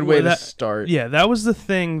a good way to start. Yeah, that was the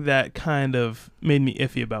thing that kind of made me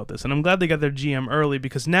iffy about this. And I'm glad they got their GM early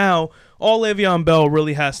because now all Le'Veon Bell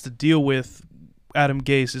really has to deal with Adam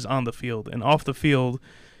Gase is on the field. And off the field,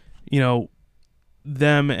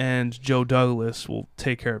 them and Joe Douglas will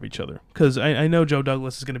take care of each other. Because I know Joe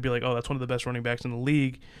Douglas is going to be like, oh, that's one of the best running backs in the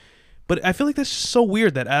league. But I feel like that's just so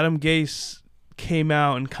weird that Adam Gase came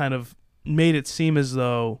out and kind of made it seem as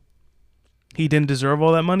though he didn't deserve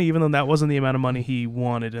all that money, even though that wasn't the amount of money he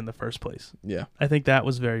wanted in the first place. Yeah. I think that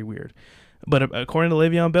was very weird. But according to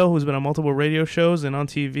Le'Veon Bell, who's been on multiple radio shows and on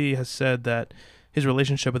TV, has said that his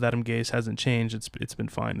relationship with Adam Gase hasn't changed. It's been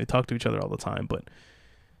fine. They talk to each other all the time, but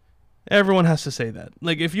everyone has to say that.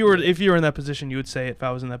 If you were in that position, you would say it. If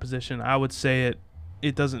I was in that position, I would say it.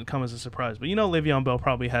 It doesn't come as a surprise. But Le'Veon Bell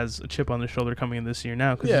probably has a chip on his shoulder coming in this year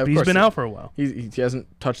now because he's been out for a while. He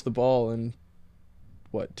hasn't touched the ball in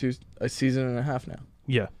a season and a half now.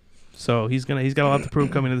 Yeah. So he's got a lot to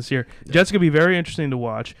prove coming into this year. Yeah. Jets going to be very interesting to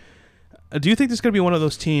watch. Do you think this is going to be one of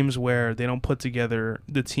those teams where they don't put together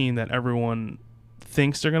the team that everyone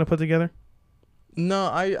thinks they're going to put together? No,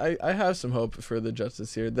 I have some hope for the Jets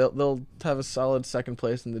this year. They'll have a solid second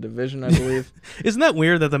place in the division, I believe. Isn't that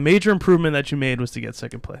weird that the major improvement that you made was to get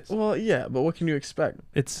second place? Well, yeah, but what can you expect?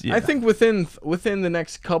 I think within the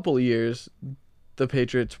next couple years, the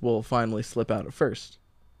Patriots will finally slip out at first.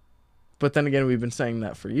 But then again, we've been saying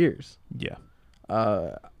that for years. Yeah.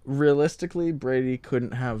 Realistically, Brady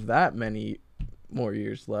couldn't have that many more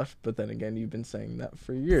years left. But then again, you've been saying that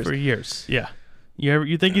for years. For years, yeah.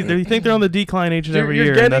 You think they're on the decline each and every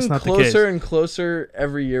year, and that's not the case. You're getting closer and closer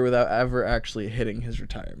every year without ever actually hitting his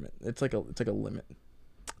retirement. It's like a limit.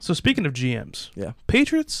 So speaking of GMs, yeah,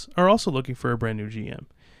 Patriots are also looking for a brand new GM,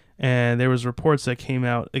 and there was reports that came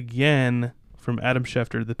out again from Adam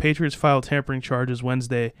Schefter. The Patriots filed tampering charges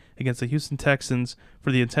Wednesday against the Houston Texans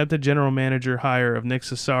for the attempted general manager hire of Nick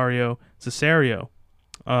Caserio.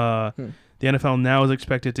 The NFL now is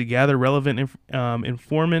expected to gather relevant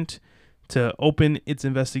informant to open its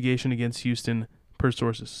investigation against Houston, per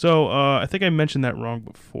sources. So I think I mentioned that wrong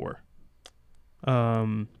before.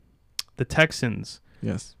 The Texans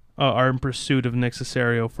are in pursuit of Nick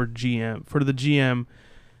Caserio for the GM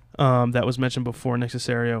that was mentioned before, Nick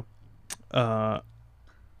Caserio.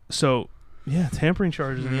 So, yeah, tampering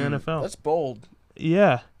charges in the NFL. That's bold.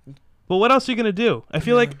 Yeah. But what else are you going to do? I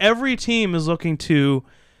feel like every team is looking to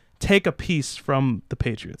take a piece from the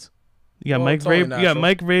Patriots. You got Mike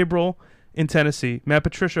Vrabel in Tennessee. Matt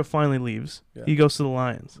Patricia finally leaves. Yeah. He goes to the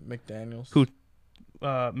Lions. McDaniels.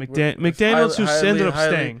 McDaniels, who ended up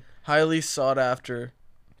staying. Highly sought after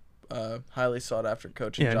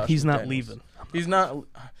coaching. Yeah, and Josh he's McDaniels. Not leaving. He's not.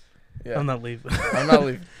 Yeah. I'm not leaving. I'm not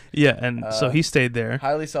leaving. Yeah, and so he stayed there.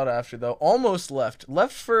 Highly sought after, though. Almost left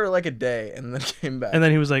for like a day, and then came back. And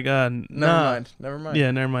then he was like, Never mind. Yeah,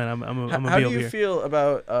 never mind. I'm gonna be over here. How do you feel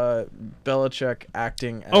about Belichick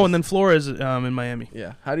acting as... and then Flores in Miami.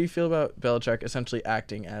 Yeah. How do you feel about Belichick essentially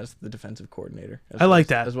acting as the defensive coordinator? I like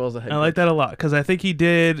that. As well as the head coach? I like that a lot, because I think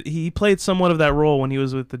he played somewhat of that role when he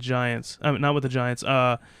was with the Giants. Not with the Giants.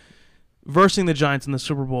 Versing the Giants in the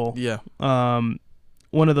Super Bowl. Yeah.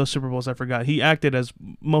 One of those Super Bowls, I forgot. He acted as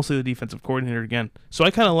mostly the defensive coordinator again. So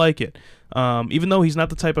I kind of like it. Even though he's not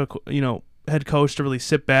the type of, head coach to really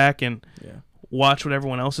sit back and watch what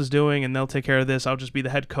everyone else is doing and they'll take care of this. I'll just be the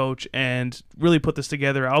head coach and really put this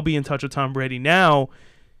together. I'll be in touch with Tom Brady. Now,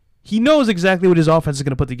 he knows exactly what his offense is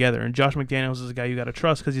going to put together. And Josh McDaniels is a guy you got to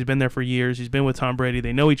trust because he's been there for years. He's been with Tom Brady.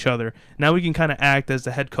 They know each other. Now we can kind of act as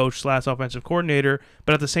the head coach / offensive coordinator.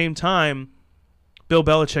 But at the same time, Bill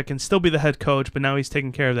Belichick can still be the head coach, but now he's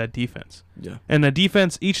taking care of that defense. Yeah. And the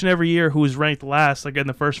defense, each and every year, who is ranked last, like in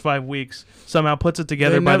the first 5 weeks, somehow puts it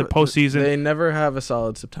together by the postseason. They never have a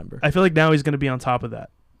solid September. I feel like now he's going to be on top of that.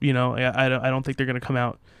 I don't think they're going to come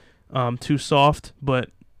out too soft, but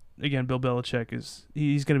again, Bill Belichick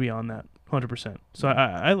he's going to be on that 100%. So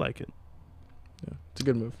I like it. Yeah, it's a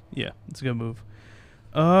good move. Yeah, it's a good move.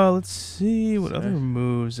 Let's see what other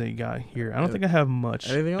moves they got here. I don't think I have much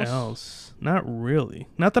else. Not really.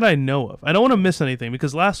 Not that I know of. I don't want to miss anything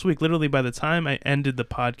because last week, literally by the time I ended the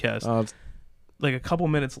podcast, like a couple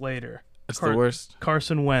minutes later, it's the worst.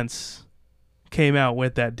 Carson Wentz came out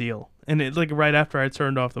with that deal, and it like right after I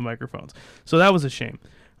turned off the microphones. So that was a shame.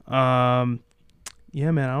 Yeah,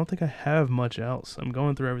 man, I don't think I have much else. I'm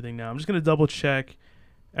going through everything now. I'm just gonna double check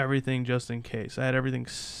everything just in case. I had everything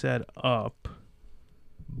set up.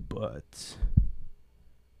 But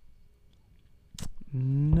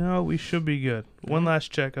no, we should be good. One last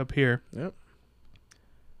check up here. Yep.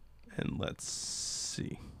 And let's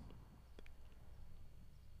see.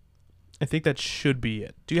 I think that should be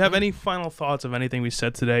it. Do you have any final thoughts of anything we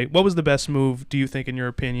said today? What was the best move, do you think, in your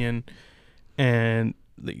opinion? And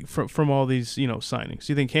from all these, signings.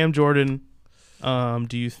 Do you think Cam Jordan?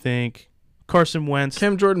 Do you think Carson Wentz?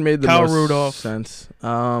 Cam Jordan made the Kyle most Rudolph. sense.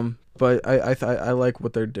 But I like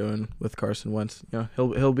what they're doing with Carson Wentz.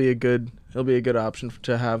 He'll be a good option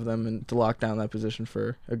to have them and to lock down that position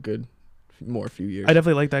for a good few years. I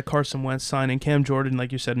definitely like that Carson Wentz signing. Cam Jordan,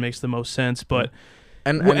 like you said, makes the most sense. But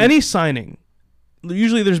and any signing,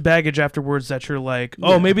 usually there's baggage afterwards that you're like,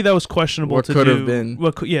 maybe that was questionable. What could have been?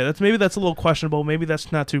 That's a little questionable. Maybe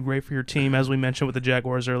that's not too great for your team, as we mentioned with the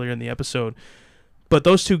Jaguars earlier in the episode. But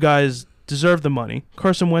those two guys deserve the money.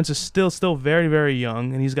 Carson Wentz is still very, very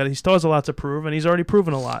young, and he still has a lot to prove, and he's already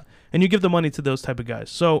proven a lot. And you give the money to those type of guys.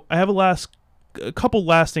 So I have a couple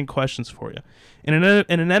lasting questions for you. In an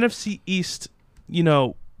NFC East,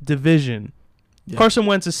 division, Carson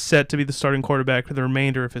Wentz is set to be the starting quarterback for the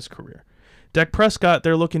remainder of his career. Dak Prescott,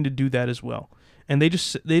 they're looking to do that as well, and they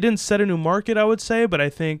didn't set a new market, I would say, but I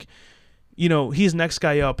think he's next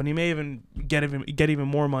guy up, and he may even get even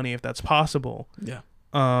more money if that's possible. Yeah.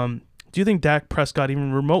 Do you think Dak Prescott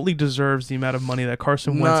even remotely deserves the amount of money that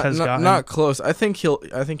Carson Wentz has gotten? Not close. I think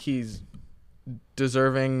he's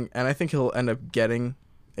deserving, and I think he'll end up getting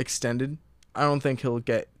extended. I don't think he'll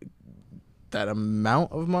get that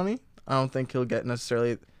amount of money. I don't think he'll get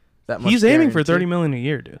necessarily that much. He's aiming for $30 million a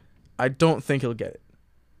year, dude. I don't think he'll get it.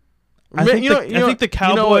 I think the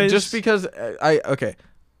Cowboys. Just because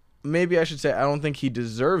maybe I should say I don't think he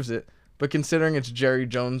deserves it. But considering it's Jerry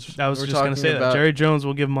Jones, I was just going to say that Jerry Jones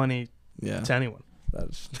will give money to anyone.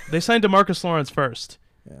 They signed DeMarcus Lawrence first.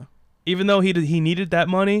 Yeah. Even though he needed that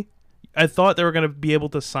money, I thought they were going to be able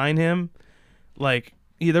to sign him. Like,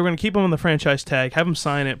 they were going to keep him on the franchise tag, have him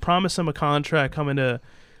sign it, promise him a contract coming to,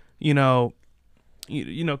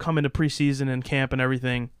 come into preseason and camp and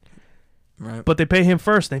everything. Right. But they pay him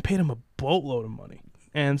first. They paid him a boatload of money.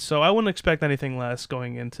 And so I wouldn't expect anything less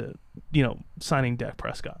going into, signing Dak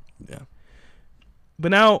Prescott. Yeah.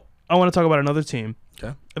 But now I want to talk about another team.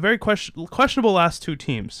 Okay. A very questionable last two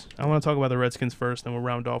teams. I want to talk about the Redskins first, then we'll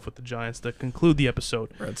round off with the Giants to conclude the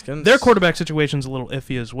episode. Redskins. Their quarterback situation's a little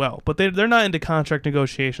iffy as well, but they're not into contract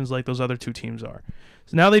negotiations like those other two teams are.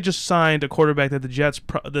 So now they just signed a quarterback that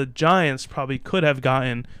the Giants probably could have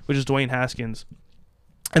gotten, which is Dwayne Haskins,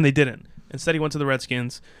 and they didn't. Instead, he went to the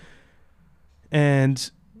Redskins. And,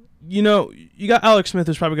 you got Alex Smith,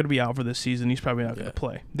 who's probably going to be out for this season. He's probably not going to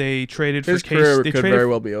play. They traded His for career Case. could very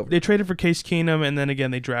well be over. They traded for Case Keenum, and then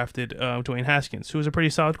again they drafted Dwayne Haskins, who was a pretty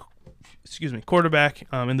solid, quarterback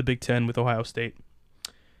in the Big Ten with Ohio State,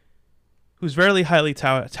 who's very highly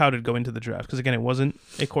touted going to the draft because again it wasn't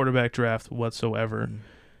a quarterback draft whatsoever,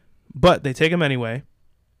 but they take him anyway.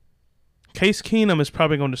 Case Keenum is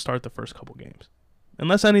probably going to start the first couple games,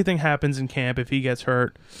 unless anything happens in camp. If he gets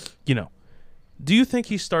hurt, Do you think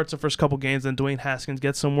he starts the first couple games and Dwayne Haskins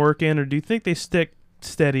gets some work in, or do you think they stick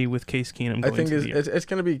steady with Case Keenum going into the year? It's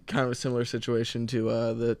going to be kind of a similar situation to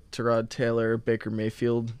the Tyrod Taylor, Baker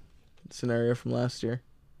Mayfield scenario from last year.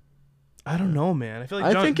 I don't know, man. I feel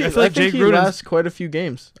I like think he lasts quite a few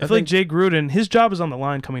games. I feel like Jay Gruden, his job is on the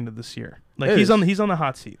line coming to this year. Like he's on the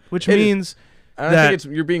hot seat, which means and I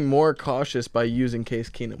think you're being more cautious by using Case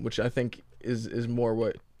Keenum, which I think is more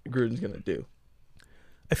what Gruden's going to do.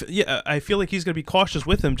 I feel like he's going to be cautious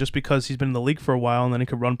with him just because he's been in the league for a while, and then he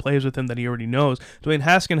could run plays with him that he already knows. Dwayne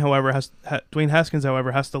Haskins, however,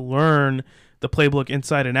 has to learn the playbook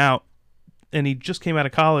inside and out, and he just came out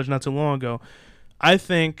of college not too long ago. I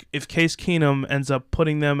think if Case Keenum ends up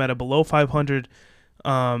putting them at a below 500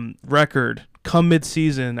 record come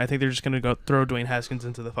mid-season, I think they're just going to go throw Dwayne Haskins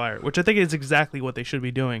into the fire, which I think is exactly what they should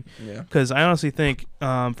be doing. Yeah. Because I honestly think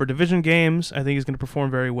for division games, I think he's going to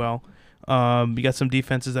perform very well. You got some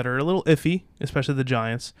defenses that are a little iffy, especially the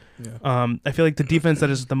Giants. Yeah. I feel like the defense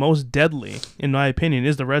that is the most deadly, in my opinion,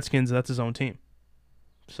 is the Redskins. That's his own team.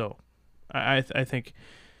 So I think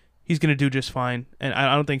he's going to do just fine. And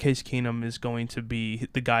I don't think Case Keenum is going to be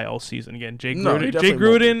the guy all season. Again, Jay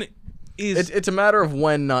Gruden is... It's a matter of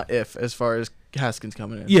when, not if, as far as Haskins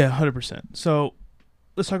coming in. Yeah, 100%. So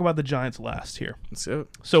let's talk about the Giants last here. Let's do it.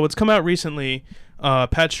 So what's come out recently,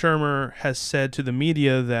 Pat Shurmur has said to the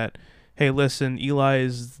media that, hey, listen, Eli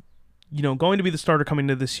is, going to be the starter coming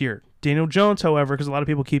into this year. Daniel Jones, however, because a lot of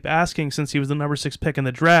people keep asking since he was the number 6 pick in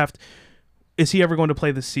the draft, is he ever going to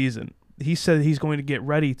play this season? He said he's going to get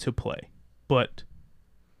ready to play, but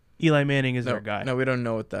Eli Manning is their guy. No, we don't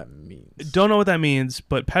know what that means. Don't know what that means,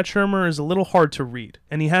 but Pat Shurmur is a little hard to read,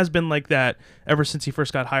 and he has been like that ever since he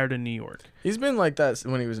first got hired in New York. He's been like that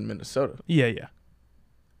when he was in Minnesota. Yeah.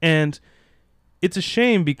 And it's a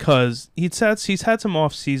shame because he's had some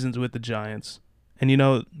off seasons with the Giants. And,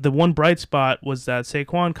 the one bright spot was that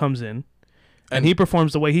Saquon comes in, and he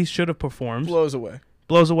performs the way he should have performed.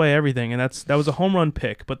 Blows away everything, and that was a home run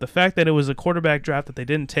pick. But the fact that it was a quarterback draft that they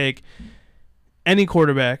didn't take any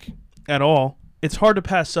quarterback at all, it's hard to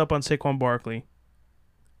pass up on Saquon Barkley,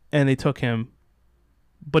 and they took him.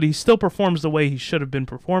 But he still performs the way he should have been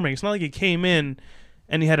performing. It's not like he came in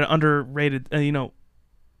and he had an underrated, an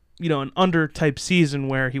under-type season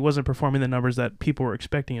where he wasn't performing the numbers that people were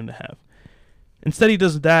expecting him to have. Instead, he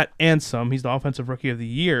does that and some. He's the Offensive Rookie of the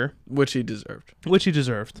Year. Which he deserved,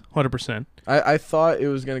 100%. I thought it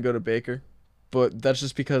was going to go to Baker, but that's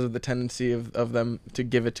just because of the tendency of them to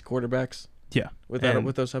give it to quarterbacks. Yeah. With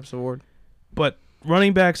those types of awards. But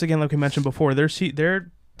running backs, again, like we mentioned before,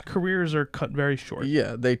 their careers are cut very short.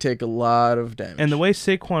 Yeah, they take a lot of damage. And the way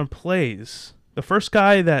Saquon plays, the first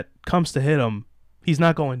guy that comes to hit him, he's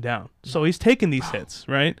not going down. So he's taking these hits,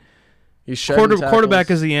 right? He's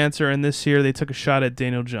quarterback is the answer, and this year they took a shot at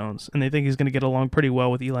Daniel Jones, and they think he's going to get along pretty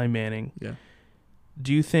well with Eli Manning. Yeah.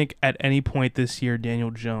 Do you think at any point this year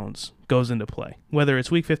Daniel Jones goes into play? Whether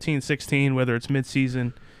it's week 15, 16, whether it's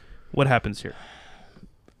midseason, what happens here?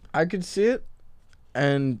 I could see it,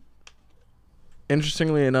 and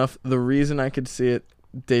interestingly enough, the reason I could see it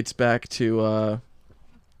dates back to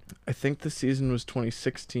I think the season was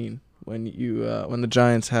 2016 when the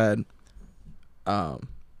Giants had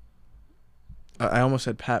I almost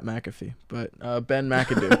said Pat McAfee, but Ben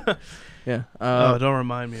McAdoo. Yeah. Don't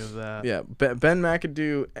remind me of that. Yeah, Ben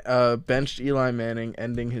McAdoo benched Eli Manning,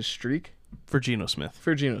 ending his streak for Geno Smith.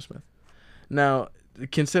 Now,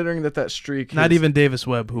 considering that streak, not even Davis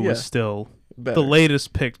Webb, who was still the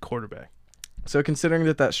latest picked quarterback. So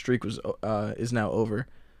considering that streak was is now over,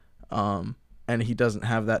 and he doesn't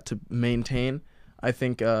have that to maintain, I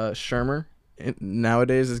think Shurmur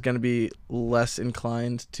nowadays is going to be less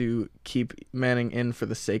inclined to keep Manning in for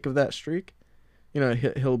the sake of that streak. You know,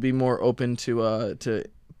 he'll be more open to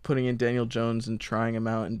putting in Daniel Jones and trying him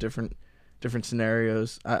out in different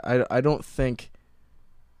scenarios. I don't think,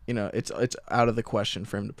 you know, it's out of the question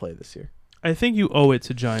for him to play this year. I think you owe it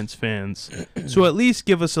to Giants fans to at least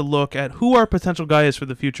give us a look at who our potential guy is for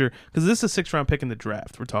the future, because this is a 6th round pick in the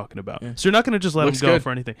draft we're talking about. Yeah. So you're not going to just let him go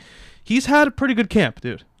for anything. He's had a pretty good camp,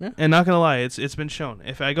 dude. Yeah. And not going to lie, it's been shown.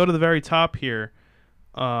 If I go to the very top here,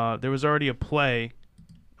 there was already a play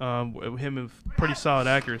with him with pretty solid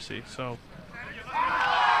accuracy. So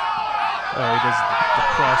he does the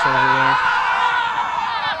crossover there.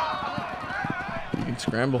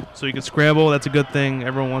 Scramble. So you can scramble. That's a good thing.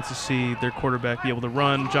 Everyone wants to see their quarterback be able to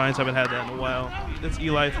run. Giants haven't had that in a while. That's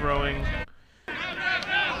Eli throwing.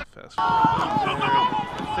 Fast.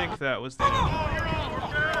 I think that was the...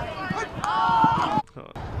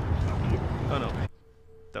 Oh, no.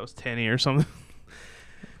 That was Tanny or something.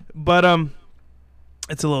 But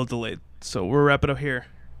it's a little delayed. So we'll wrap it up here.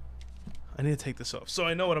 I need to take this off so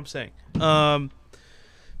I know what I'm saying.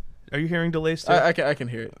 Are you hearing delays too? I can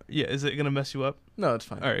hear it. Yeah, is it going to mess you up? No, it's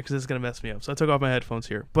fine. All right, because it's going to mess me up. So I took off my headphones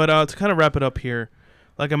here. But to kind of wrap it up here,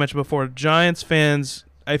 like I mentioned before, Giants fans,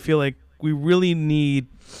 I feel like we really need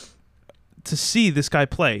to see this guy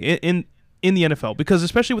play in the NFL, because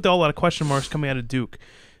especially with a lot of question marks coming out of Duke,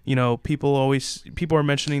 you know, people are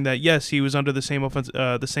mentioning that, yes, he was under the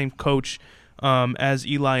same coach as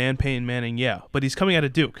Eli and Peyton Manning, yeah. But he's coming out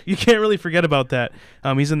of Duke. You can't really forget about that.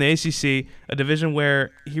 He's in the ACC, a division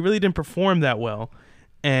where he really didn't perform that well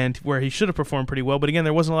and where he should have performed pretty well. But again,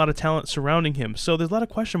 there wasn't a lot of talent surrounding him. So there's a lot of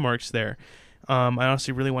question marks there. I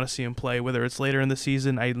honestly really want to see him play, whether it's later in the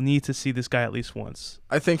season. I need to see this guy at least once.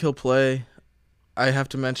 I think he'll play. I have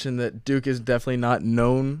to mention that Duke is definitely not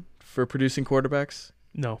known for producing quarterbacks.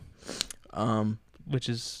 No. Which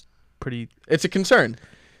is pretty... It's a concern.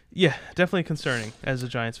 Yeah, definitely concerning as a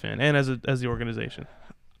Giants fan and as the organization.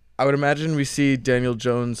 I would imagine we see Daniel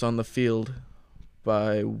Jones on the field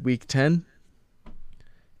by week 10.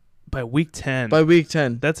 By week 10? By week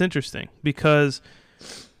 10. That's interesting because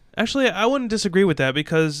actually I wouldn't disagree with that,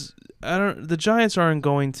 because the Giants aren't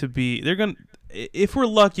going to be... If we're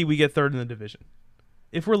lucky, we get 3rd in the division.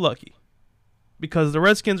 If we're lucky. Because the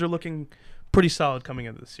Redskins are looking pretty solid coming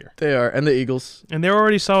into this year. They are, and the Eagles. And they were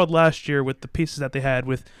already solid last year with the pieces that they had,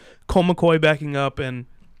 with Colt McCoy backing up and,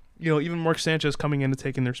 you know, even Mark Sanchez coming in and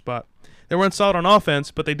taking their spot. They weren't solid on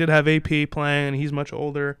offense, but they did have AP playing, and he's much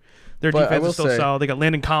older. Their defense is still solid. They got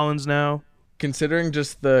Landon Collins now. Considering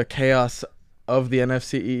just the chaos of the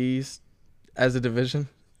NFC East as a division...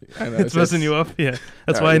 I know, it's messing you up? Yeah.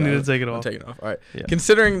 That's why I needed to take it off. I'm taking it off. All right. Yeah.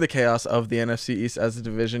 Considering the chaos of the NFC East as a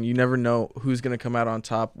division, you never know who's going to come out on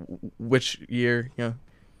top which year, you know,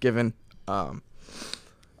 given. I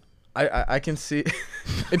can see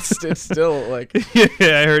it's still like... Yeah,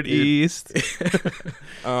 I heard East.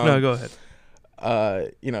 No, go ahead.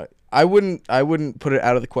 You know, I wouldn't put it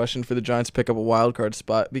out of the question for the Giants to pick up a wild card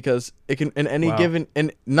spot, because it can in any given...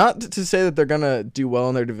 And not to say that they're going to do well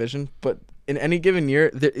in their division, but... In any given year,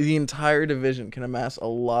 the entire division can amass a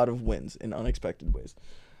lot of wins in unexpected ways.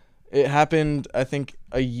 It happened, I think,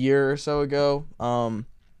 a year or so ago,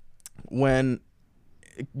 when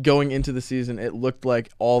going into the season, it looked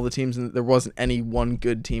like all the teams, there wasn't any one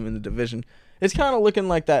good team in the division. It's kind of looking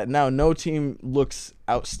like that now. No team looks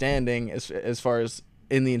outstanding as far as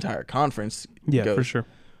in the entire conference goes. Yeah, for sure.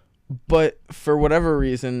 But for whatever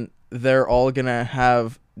reason, they're all going to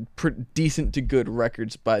have decent to good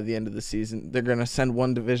records by the end of the season. They're going to send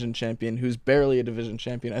one division champion who's barely a division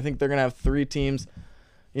champion. I think they're going to have 3 teams,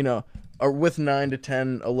 you know, or with 9 to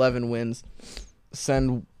 10, 11 wins,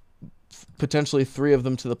 send potentially 3 of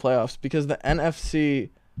them to the playoffs, because the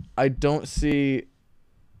NFC, I don't see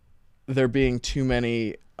there being too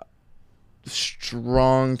many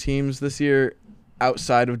strong teams this year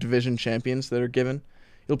outside of division champions that are given.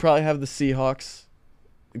 You'll probably have the Seahawks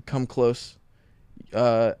come close,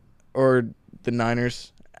 or the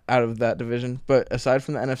Niners out of that division. But aside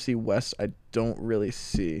from the NFC West, I don't really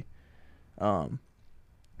see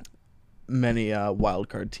many wild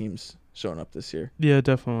card teams showing up this year. Yeah,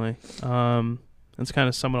 definitely. Let's kind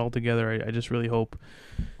of sum it all together. I just really hope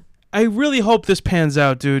this pans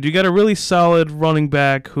out, dude. You got a really solid running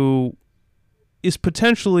back who is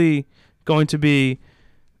potentially going to be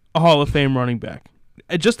a Hall of Fame running back,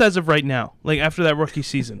 just as of right now, like after that rookie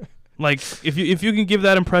season. Like, if you can give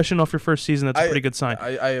that impression off your first season, that's a pretty good sign.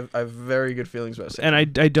 I have very good feelings about Sam.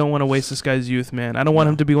 And I don't want to waste this guy's youth, man. I don't want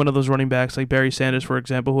him to be one of those running backs like Barry Sanders, for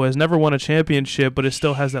example, who has never won a championship, but it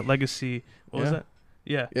still has that legacy. What was that?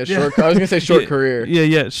 Yeah. Yeah, short. I was gonna say short career.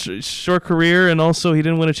 Yeah. Short career, and also he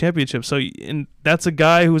didn't win a championship. So, and that's a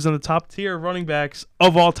guy who's in the top tier of running backs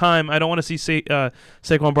of all time. I don't want to see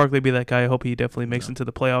Saquon Barkley be that guy. I hope he definitely makes into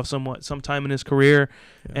the playoffs sometime in his career,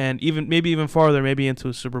 and maybe even farther, maybe into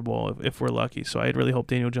a Super Bowl if we're lucky. So I really hope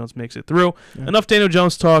Daniel Jones makes it through. Yeah. Enough Daniel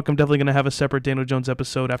Jones talk. I'm definitely gonna have a separate Daniel Jones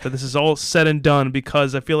episode after this is all said and done,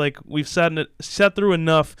 because I feel like we've sat through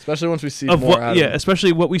enough, especially once we see more out of him.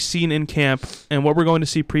 Especially what we've seen in camp and what we're going to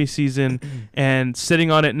see preseason. And sitting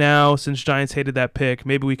on it now, since Giants hated that pick,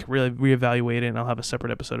 maybe we could really reevaluate it, and I'll have a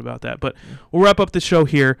separate episode about that. But we'll wrap up the show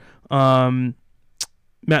here. Matt,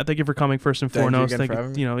 thank you for coming first and foremost.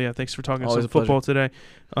 Thanks for talking some football today.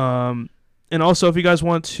 And also, if you guys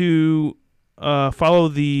want to follow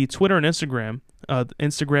the Twitter and Instagram,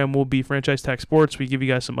 Instagram will be Franchise Tag Sports. We give you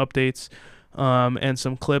guys some updates and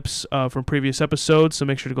some clips from previous episodes, so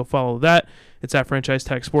make sure to go follow that. It's at Franchise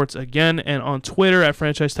Tag Sports again, and on Twitter at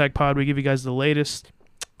Franchise Tag Pod. We give you guys the latest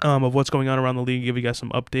of what's going on around the league, give you guys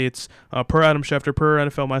some updates per Adam Schefter, per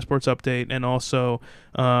NFL My Sports Update, and also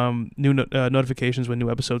new notifications when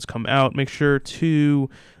new episodes come out. Make sure to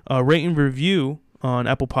rate and review on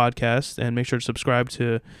Apple Podcasts, and make sure to subscribe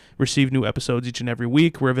to receive new episodes each and every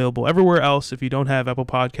week. We're available everywhere else if you don't have Apple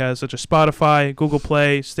Podcasts, such as Spotify, Google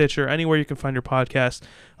Play, Stitcher, anywhere you can find your podcast.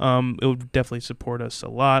 It would definitely support us a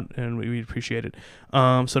lot, and we appreciate it.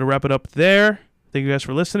 So to wrap it up there, thank you guys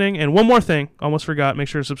for listening. And one more thing, almost forgot, make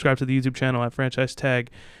sure to subscribe to the YouTube channel at Franchise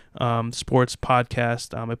Tag Sports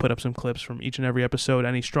Podcast. I put up some clips from each and every episode.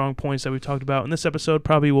 Any strong points that we've talked about in this episode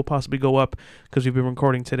probably will possibly go up because we've been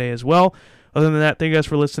recording today as well. Other than that, thank you guys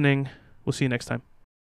for listening. We'll see you next time.